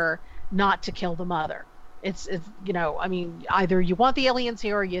character not to kill the mother? It's I mean, either you want the aliens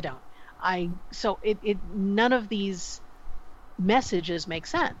here or you don't. None of these messages make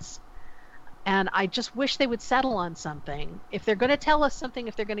sense. And I just wish they would settle on something. If they're going to tell us something,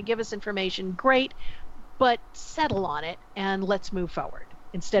 if they're going to give us information, great, but settle on it and let's move forward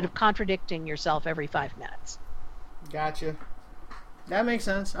instead of contradicting yourself every 5 minutes. Gotcha. That makes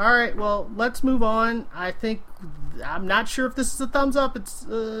sense. All right, well, let's move on. I'm not sure if this is a thumbs up. It's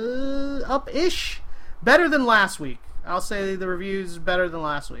up-ish. Better than last week. I'll say the review's better than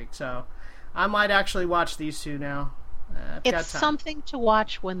last week, so I might actually watch these two now. It's something to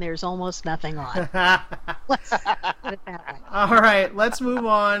watch when there's almost nothing on. Let's put it that way. All right, let's move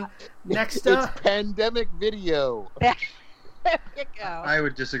on. Next up, it's Pandemic Video. There you go. I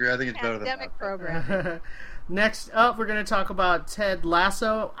would disagree. I think it's better than Pandemic that. program. Next up, we're going to talk about Ted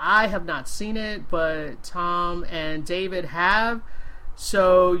Lasso. I have not seen it, but Tom and David have.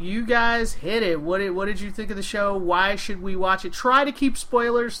 So you guys hit it. What did you think of the show? Why should we watch it? Try to keep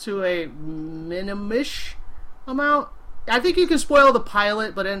spoilers to a minimish amount. I think you can spoil the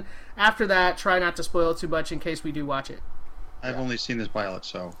pilot, but then after that, try not to spoil too much in case we do watch it. I've only seen this pilot,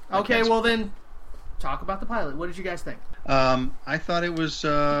 so... Okay, well then, talk about the pilot. What did you guys think? I thought it was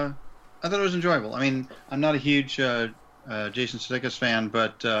enjoyable. I mean, I'm not a huge Jason Sudeikis fan,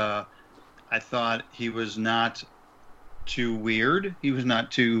 but I thought he was not too weird. He was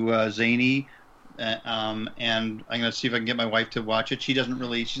not too zany. And I'm going to see if I can get my wife to watch it. She's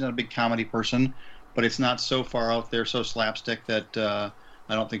not a big comedy person, but it's not so far out there, so slapstick that I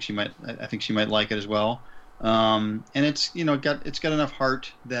don't think she might. I think she might like it as well. And it's got enough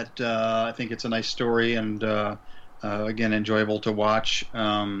heart that I think it's a nice story and again enjoyable to watch.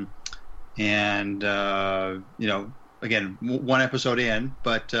 Again, one episode in,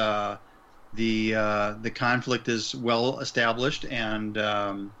 but the conflict is well established, and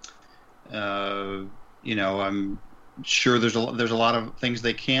I'm sure there's a lot of things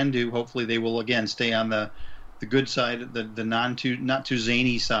they can do. Hopefully, they will again stay on the good side, the not too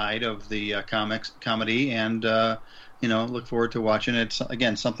zany side of the comedy, and look forward to watching it. It's,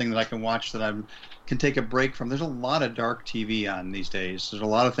 again, something that I can watch that I can take a break from. There's a lot of dark TV on these days. There's a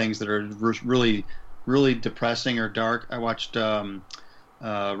lot of things that are really, really depressing or dark. I watched Defending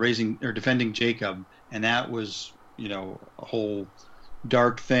Jacob, and that was a whole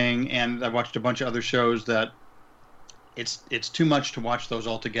dark thing. And I watched a bunch of other shows that it's too much to watch those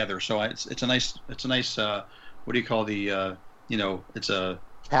all together. So it's a nice what do you call the it's a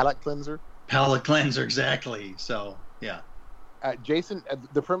palate cleanser. Palate cleanser, exactly. So yeah. Jason,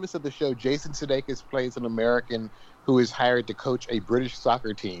 the premise of the show: Jason Sudeikis plays an American who is hired to coach a British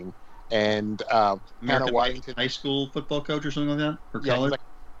soccer team, and American high school football coach or something like that, or college.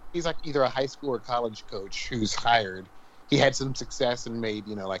 He's like either a high school or college coach who's hired. He had some success and made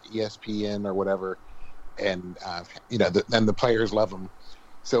like ESPN or whatever, and the players love him.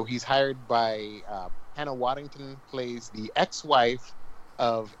 So he's hired by Hannah Waddington, plays the ex-wife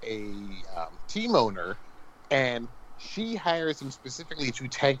of a team owner, and she hires him specifically to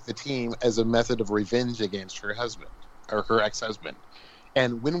tank the team as a method of revenge against her husband or her ex-husband.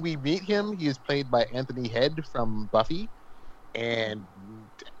 And when we meet him, he is played by Anthony Head from Buffy, and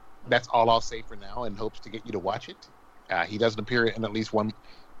that's all I'll say for now, in hopes to get you to watch it. He doesn't appear in at least one.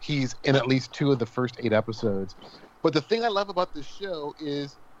 He's in at least 2 of the first 8 episodes. But the thing I love about this show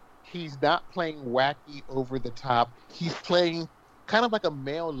is he's not playing wacky, over the top. He's playing kind of like a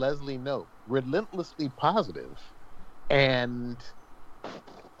male Leslie Knope, relentlessly positive. And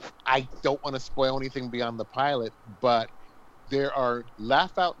I don't want to spoil anything beyond the pilot, but there are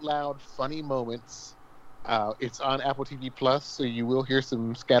laugh out loud funny moments. It's on Apple TV Plus, so you will hear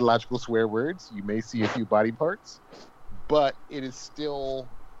some scatological swear words. You may see a few body parts, but it is still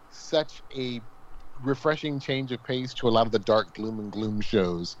such a refreshing change of pace to a lot of the dark gloom and gloom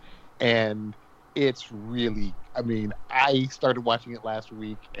shows. And it's really, I started watching it last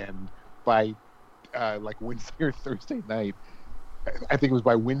week, and by like Wednesday or Thursday night, I think it was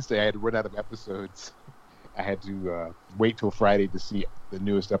by Wednesday, I had run out of episodes. I had to wait till Friday to see the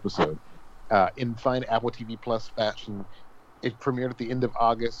newest episode. In fine Apple TV Plus fashion, it premiered at the end of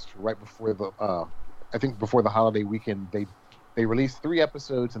August, right before before the holiday weekend. They They released 3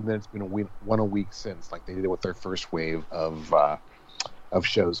 episodes, and then it's been one a week since, like they did with their first wave of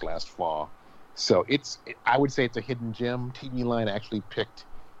shows last fall. So I would say it's a hidden gem. TV Line actually picked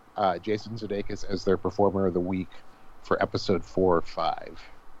Jason Sudeikis as their performer of the week for episode 4 or 5.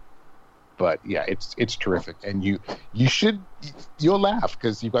 But yeah, it's terrific, and you'll laugh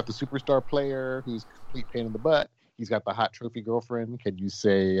because you've got the superstar player who's a complete pain in the butt. He's got the hot trophy girlfriend. Can you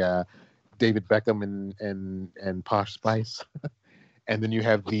say David Beckham and Posh Spice? And then you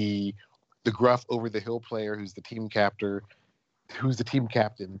have the gruff over the hill player who's the team captain,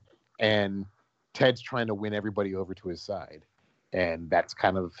 and Ted's trying to win everybody over to his side, and that's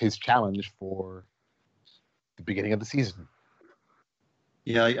kind of his challenge for the beginning of the season.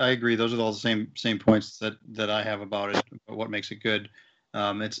 Yeah, I agree. Those are all the same points that I have about it. What makes it good?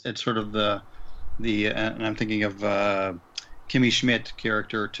 It's sort of the and I'm thinking of Kimmy Schmidt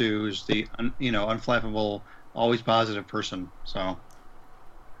character too, is the unflappable, always positive person. So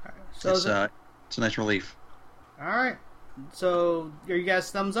it's a nice relief. All right. So are you guys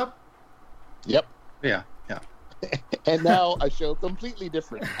thumbs up? Yep. Yeah. And now a show completely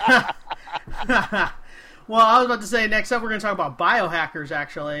different. Well, I was about to say, next up we're going to talk about biohackers,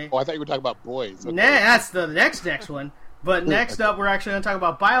 actually. Oh, I thought you were talking about boys. Okay. Nah, that's the next one. But next up, we're actually going to talk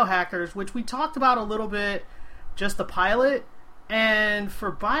about biohackers, which we talked about a little bit, just the pilot. And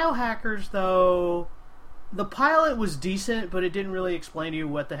for biohackers, though, the pilot was decent, but it didn't really explain to you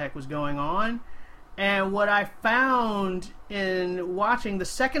what the heck was going on. And what I found in watching the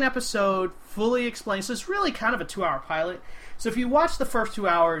second episode fully explains, so it's really kind of a 2-hour pilot. So if you watch the first 2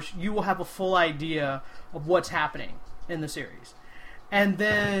 hours, you will have a full idea of what's happening in the series. And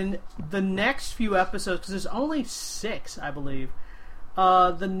then the next few episodes, because there's only 6, I believe,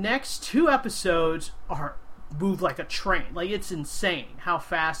 the next 2 episodes move like a train. Like, it's insane how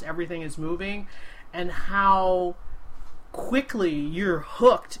fast everything is moving and how quickly you're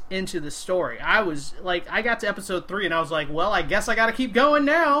hooked into the story. I got to episode 3 and I was like, well, I guess I got to keep going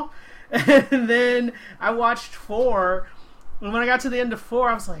now. And then I watched 4. And when I got to the end of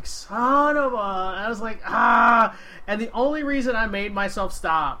 4, I was like, son of a... I was like, And the only reason I made myself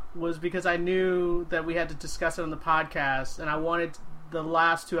stop was because I knew that we had to discuss it on the podcast, and I wanted the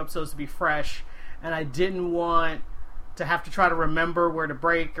last 2 episodes to be fresh, and I didn't want to have to try to remember where to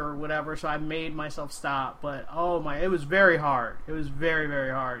break or whatever, so I made myself stop. But, it was very hard. It was very,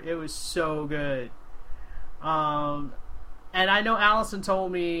 very hard. It was so good. And I know Allison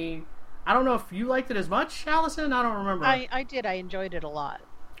told me... I don't know if you liked it as much, Allison. I don't remember. I did. I enjoyed it a lot.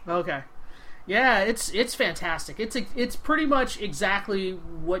 Okay. Yeah, it's fantastic. It's pretty much exactly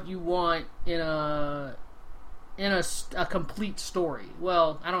what you want in a complete story.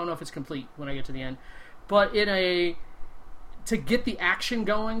 Well, I don't know if it's complete when I get to the end, but to get the action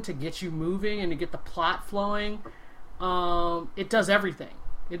going, to get you moving, and to get the plot flowing, it does everything.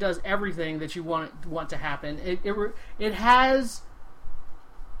 It does everything that you want to happen. It has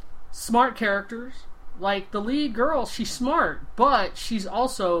smart characters. Like, the lead girl, she's smart, but she's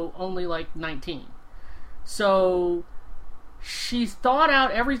also only, 19. So, she thought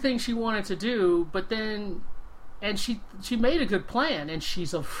out everything she wanted to do, but then... And she made a good plan, and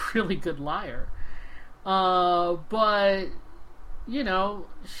she's a really good liar. But,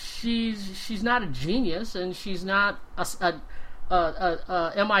 she's not a genius, and she's not a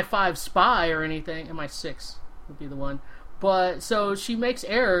MI5 spy or anything. MI6 would be the one. But, so she makes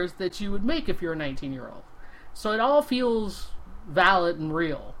errors that you would make if you're a 19-year-old. So it all feels valid and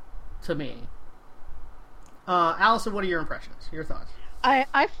real to me. Allison, what are your impressions? Your thoughts?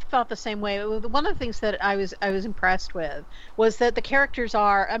 I felt the same way. One of the things that I was impressed with was that the characters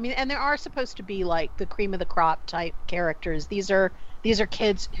are, and there are supposed to be like the cream of the crop type characters. These are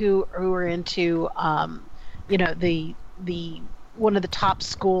kids who are into, the one of the top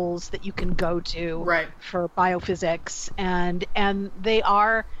schools that you can go to for biophysics, and they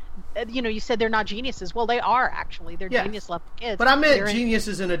are, you said they're not geniuses. Well, they are actually. They're genius level kids. But I meant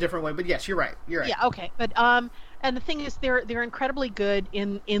geniuses in a different way. But yes, you're right. Yeah, okay. But and the thing is, they're incredibly good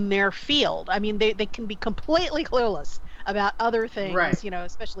in their field. They can be completely clueless about other things,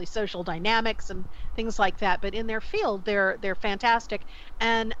 especially social dynamics and things like that. But in their field, they're fantastic.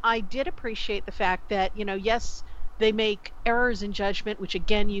 And I did appreciate the fact that yes, they make errors in judgment, which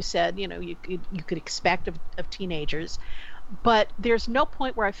again you said you could expect of teenagers. But there's no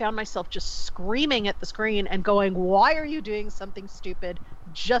point where I found myself just screaming at the screen and going, "Why are you doing something stupid?"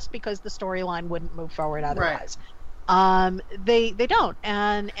 Just because the storyline wouldn't move forward otherwise. They don't.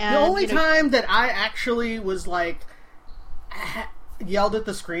 And the only time that I actually was yelled at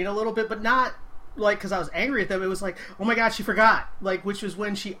the screen a little bit, but not like, because I was angry at them, it was like, oh my god, she forgot. Like, which was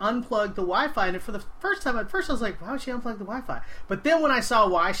when she unplugged the Wi-Fi, and for the first time, at first I was like, why would she unplug the Wi-Fi? But then when I saw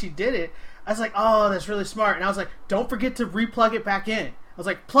why she did it, I was like, oh, that's really smart. And I was like, don't forget to replug it back in. I was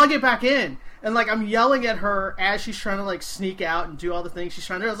like, plug it back in. And, like, I'm yelling at her as she's trying to, like, sneak out and do all the things she's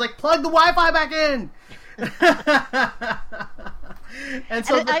trying to do. I was like, plug the Wi-Fi back in! And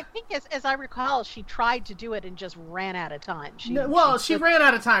so I think, as I recall, she tried to do it and just ran out of time. She ran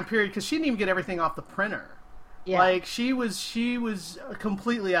out of time, period, because she didn't even get everything off the printer. Yeah. Like, she was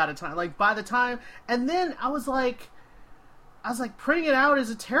completely out of time. Like, by the time... And then I was like, printing it out is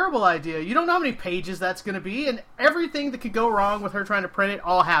a terrible idea. You don't know how many pages that's going to be, and everything that could go wrong with her trying to print it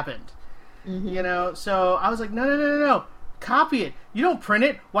all happened. Mm-hmm. You know? So I was like, no. Copy it. You don't print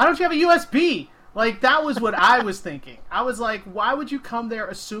it. Why don't you have a USB? Like, that was what I was thinking. I was like, why would you come there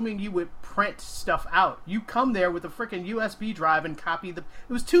assuming you would print stuff out? You come there with a freaking USB drive and copy the...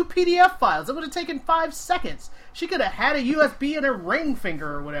 It was 2 PDF files. It would have taken 5 seconds. She could have had a USB in her ring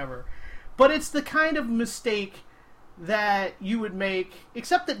finger or whatever. But it's the kind of mistake that you would make,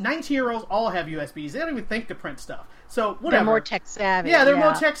 except that 19-year-olds all have USBs. They don't even think to print stuff. So, whatever. They're more tech savvy. Yeah, they're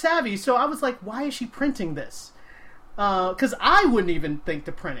more tech savvy. So I was like, why is she printing this? Because I wouldn't even think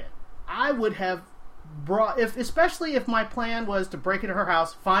to print it. I would have brought, especially if my plan was to break into her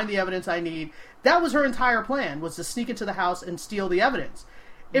house, find the evidence I need. That was her entire plan, was to sneak into the house and steal the evidence.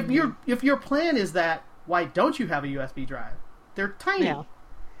 Mm-hmm. If your plan is that, why don't you have a USB drive? They're tiny. Yeah.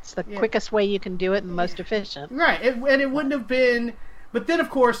 It's the quickest way you can do it and most efficient. Right, and it wouldn't have been... But then, of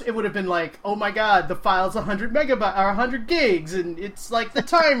course, it would have been like, oh my god, the file's 100 megabytes or 100 gigs, and it's like the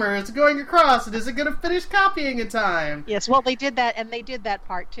timer is going across, and is it going to finish copying in time? Yes, well, they did that, and they did that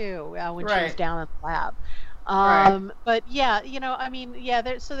part too when she was down in the lab. But yeah, I mean,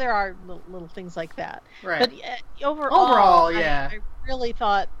 there are little things like that. Right. But overall, yeah, I really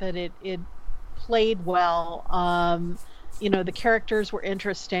thought that it played well. The characters were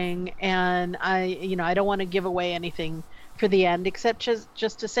interesting, and I don't want to give away anything for the end, except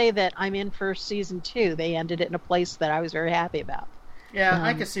just to say that I'm in for season 2. They ended it in a place that I was very happy about. Yeah,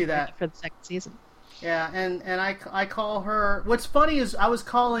 I can see that for the second season. Yeah, and I call her. What's funny is I was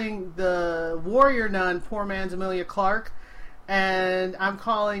calling the warrior nun poor man's Emilia Clarke, and I'm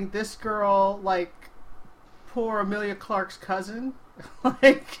calling this girl like poor Emilia Clarke's cousin.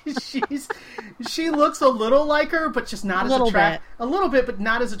 Like she looks a little like her, but just not as attractive. A little bit, but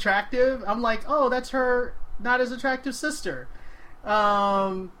not as attractive. I'm like, oh, that's her not as attractive sister.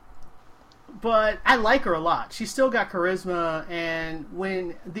 But I like her a lot. She's still got charisma, and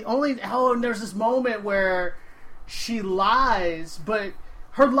and there's this moment where she lies, but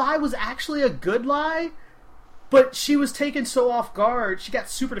her lie was actually a good lie, but she was taken so off guard, she got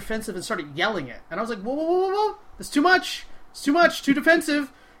super defensive and started yelling it. And I was like, whoa, that's too much. It's too much, too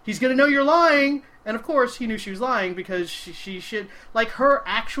defensive. He's going to know you're lying. And of course, he knew she was lying because she should... Like, her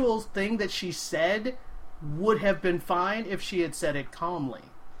actual thing that she said would have been fine if she had said it calmly.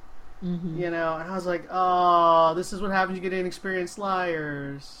 Mm-hmm. And I was like, oh, this is what happens when you get inexperienced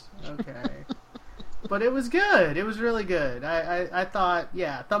liars. Okay. But it was good. It was really good. I thought,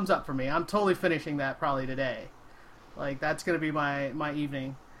 yeah, thumbs up for me. I'm totally finishing that probably today. Like, that's going to be my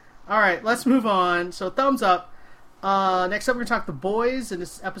evening. All right, let's move on. So, thumbs up. Next up, we're going to talk The Boys, and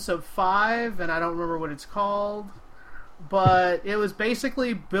this is episode 5, and I don't remember what it's called, but it was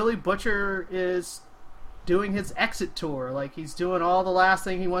basically Billy Butcher is doing his exit tour. Like, he's doing all the last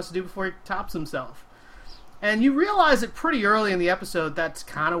thing he wants to do before he tops himself. And you realize it pretty early in the episode that's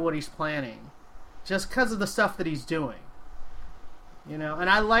kind of what he's planning, just because of the stuff that he's doing. And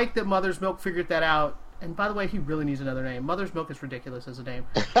I like that Mother's Milk figured that out. And by the way, he really needs another name. Mother's Milk is ridiculous as a name.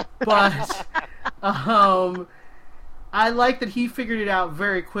 But, I like that he figured it out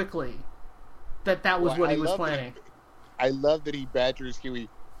very quickly, that was what he was planning. I love that he badgers Huey.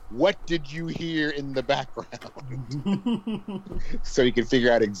 What did you hear in the background? So he can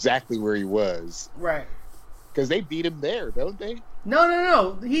figure out exactly where he was. Right. Because they beat him there, don't they?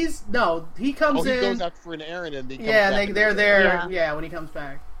 No. He comes in. He goes out for an errand and he comes back. They're there. Yeah, when he comes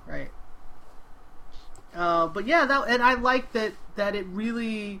back. Right. But yeah, and I like that it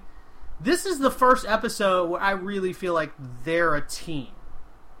really... This is the first episode where I really feel like they're a team.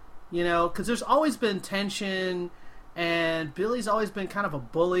 Because there's always been tension, and Billy's always been kind of a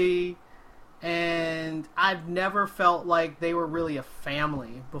bully, and I've never felt like they were really a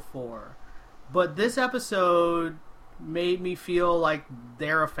family before. But this episode made me feel like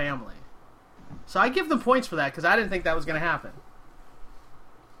they're a family. So I give them points for that, because I didn't think that was going to happen.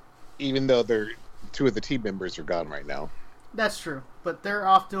 Even though 2 of the team members are gone right now. That's true, but they're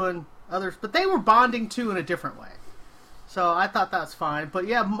off doing... others, but they were bonding too in a different way. So I thought that was fine. But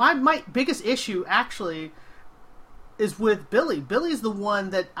yeah, my biggest issue actually is with Billy. Billy's the one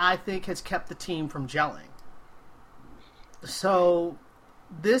that I think has kept the team from gelling. So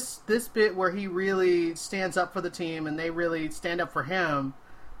this bit where he really stands up for the team and they really stand up for him,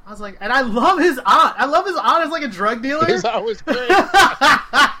 I was like, and I love his aunt. I love his aunt as like a drug dealer. His aunt was great.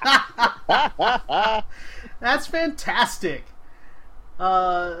 That's fantastic.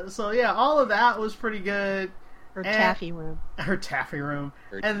 So yeah, all of that was pretty good. Her taffy room.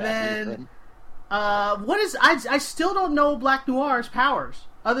 What is? I still don't know Black Noir's powers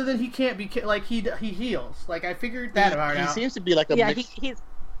other than he can't be like he heals. Like I figured that out. He seems to be like a he's.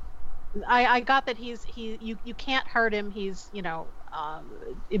 I got that you can't hurt him. He's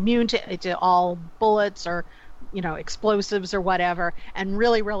immune to all bullets or explosives or whatever, and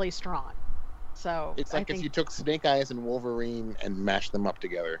really really strong. So it's like if you took Snake Eyes and Wolverine and mashed them up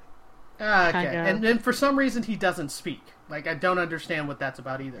together. Okay, and then for some reason he doesn't speak. Like I don't understand what that's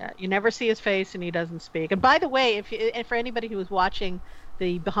about either. Yeah, you never see his face, and he doesn't speak. And by the way, and for anybody who was watching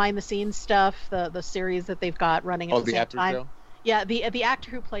the behind the scenes stuff, the series that they've got running at the same time, show? Yeah, the actor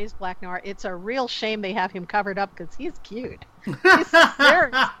who plays Black Noir, it's a real shame they have him covered up because he's cute. He's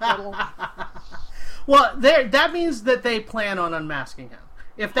very little. Well, that means that they plan on unmasking him.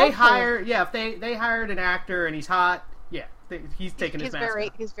 If they if they hired an actor and he's hot. He's taking his mask off.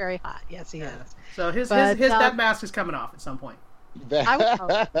 He's very hot. Yes, he is. So that mask is coming off at some point. I would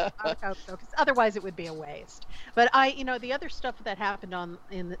hope so, because otherwise it would be a waste. But the other stuff that happened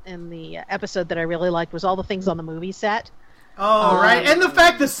in the episode that I really liked was all the things on the movie set. Oh, right. And the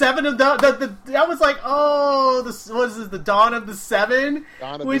fact the seven of the I was like, what is this, the Dawn of the Seven?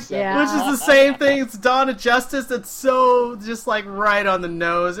 Which is the same thing. It's Dawn of Justice. That's so just like right on the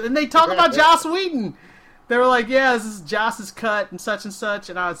nose. And they talk about Joss Whedon. They were like, yeah, this is Joss's cut and such, and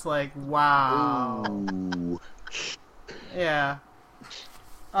I was like, wow. Ooh. Yeah.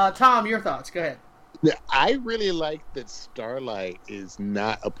 Tom, your thoughts. Go ahead. Yeah, I really like that Starlight is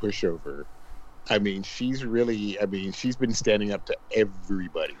not a pushover. I mean, she's been standing up to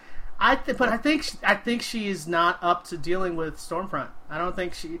everybody. I think she is not up to dealing with Stormfront. I don't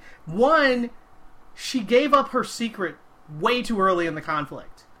think she gave up her secret way too early in the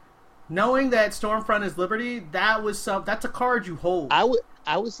conflict. Knowing that Stormfront is Liberty, that's a card you hold. I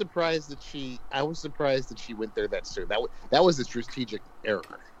was surprised that she went there that soon. That was a strategic error.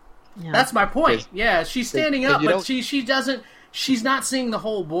 Yeah. That's my point. Yeah, she's standing up, but she doesn't. She's not seeing the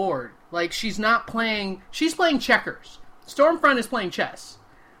whole board. Like she's not playing. She's playing checkers. Stormfront is playing chess.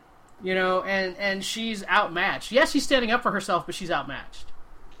 And she's outmatched. Yes, she's standing up for herself, but she's outmatched.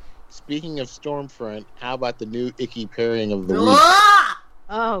 Speaking of Stormfront, how about the new icky pairing of the week?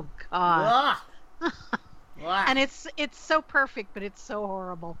 Oh God! And it's so perfect, but it's so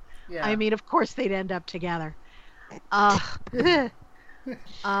horrible. Yeah. I mean, of course they'd end up together. That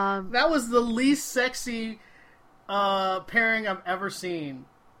was the least sexy pairing I've ever seen.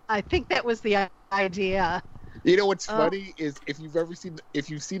 I think that was the idea. You know what's funny is if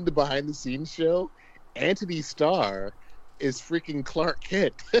you've seen the behind the scenes show, Anthony Starr is freaking Clark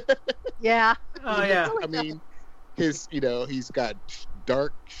Kent. Yeah. Oh yeah. I mean, he's got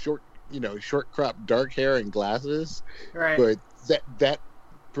dark, short cropped dark hair and glasses. Right. But that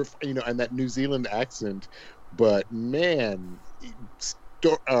and that New Zealand accent. But man,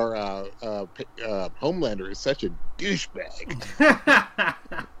 Homelander is such a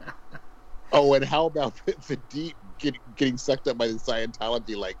douchebag. Oh, and how about the Deep getting sucked up by the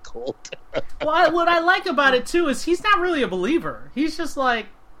Scientology like cult? Well, what I like about it too is he's not really a believer. He's just like,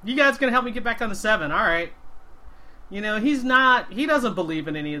 you guys gonna help me get back on the 7, all right. He's not. He doesn't believe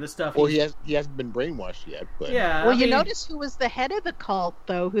in any of the stuff. Well, he hasn't been brainwashed yet. But yeah. Well, you notice who was the head of the cult,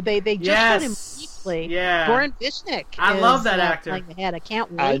 though? Who they just put him briefly. Yeah. Goran Vishnik. I love that actor. Playing the head. I can't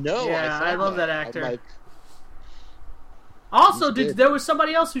wait. I know. Yeah, I love that actor. Also, there was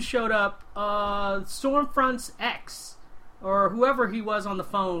somebody else who showed up. Stormfront's ex, or whoever he was on the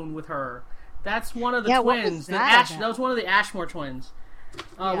phone with her. That's one of the twins. That was one of the Ashmore twins.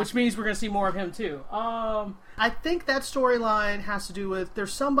 Which means we're going to see more of him too. I think that storyline has to do with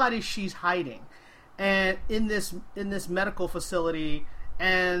there's somebody she's hiding, and in this medical facility,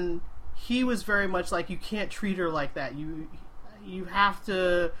 and he was very much like, you can't treat her like that. You have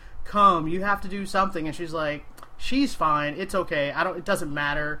to come. You have to do something. And she's like, she's fine. It's okay. It doesn't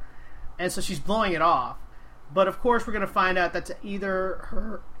matter. And so she's blowing it off. But of course, we're going to find out that's either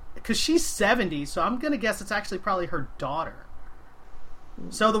her, because she's 70. So I'm going to guess it's actually probably her daughter.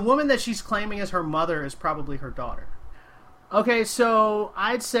 So the woman that she's claiming as her mother is probably her daughter. Okay, so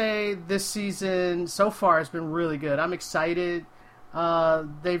I'd say this season so far has been really good. I'm excited.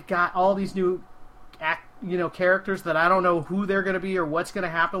 They've got all these new characters that I don't know who they're going to be or what's going to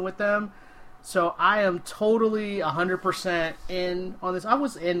happen with them. So I am totally 100% in on this. I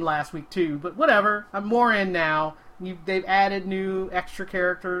was in last week too, but whatever. I'm more in now. They've added new extra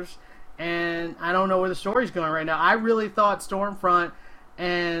characters, and I don't know where the story's going right now. I really thought Stormfront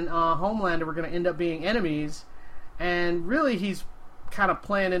and Homelander were going to end up being enemies, and really he's kind of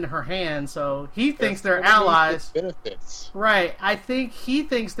playing into her hand, so he thinks they're allies. Benefits. Right. I think he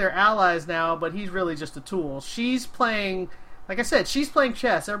thinks they're allies now, but he's really just a tool. She's playing, like I said, she's playing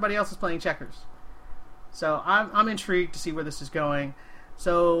chess. Everybody else is playing checkers. So I'm intrigued to see where this is going.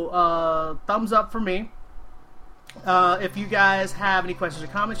 So thumbs up for me. If you guys have any questions or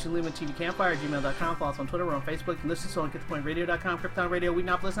comments, you can leave them at tvcampfire@gmail.com. Follow us on Twitter. We're on Facebook. You can listen to us on GetThePointRadio.com, Krypton Radio,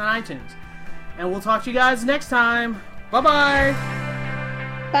 Weeknopolis, and iTunes. And we'll talk to you guys next time. Bye-bye.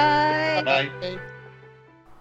 Bye. Bye.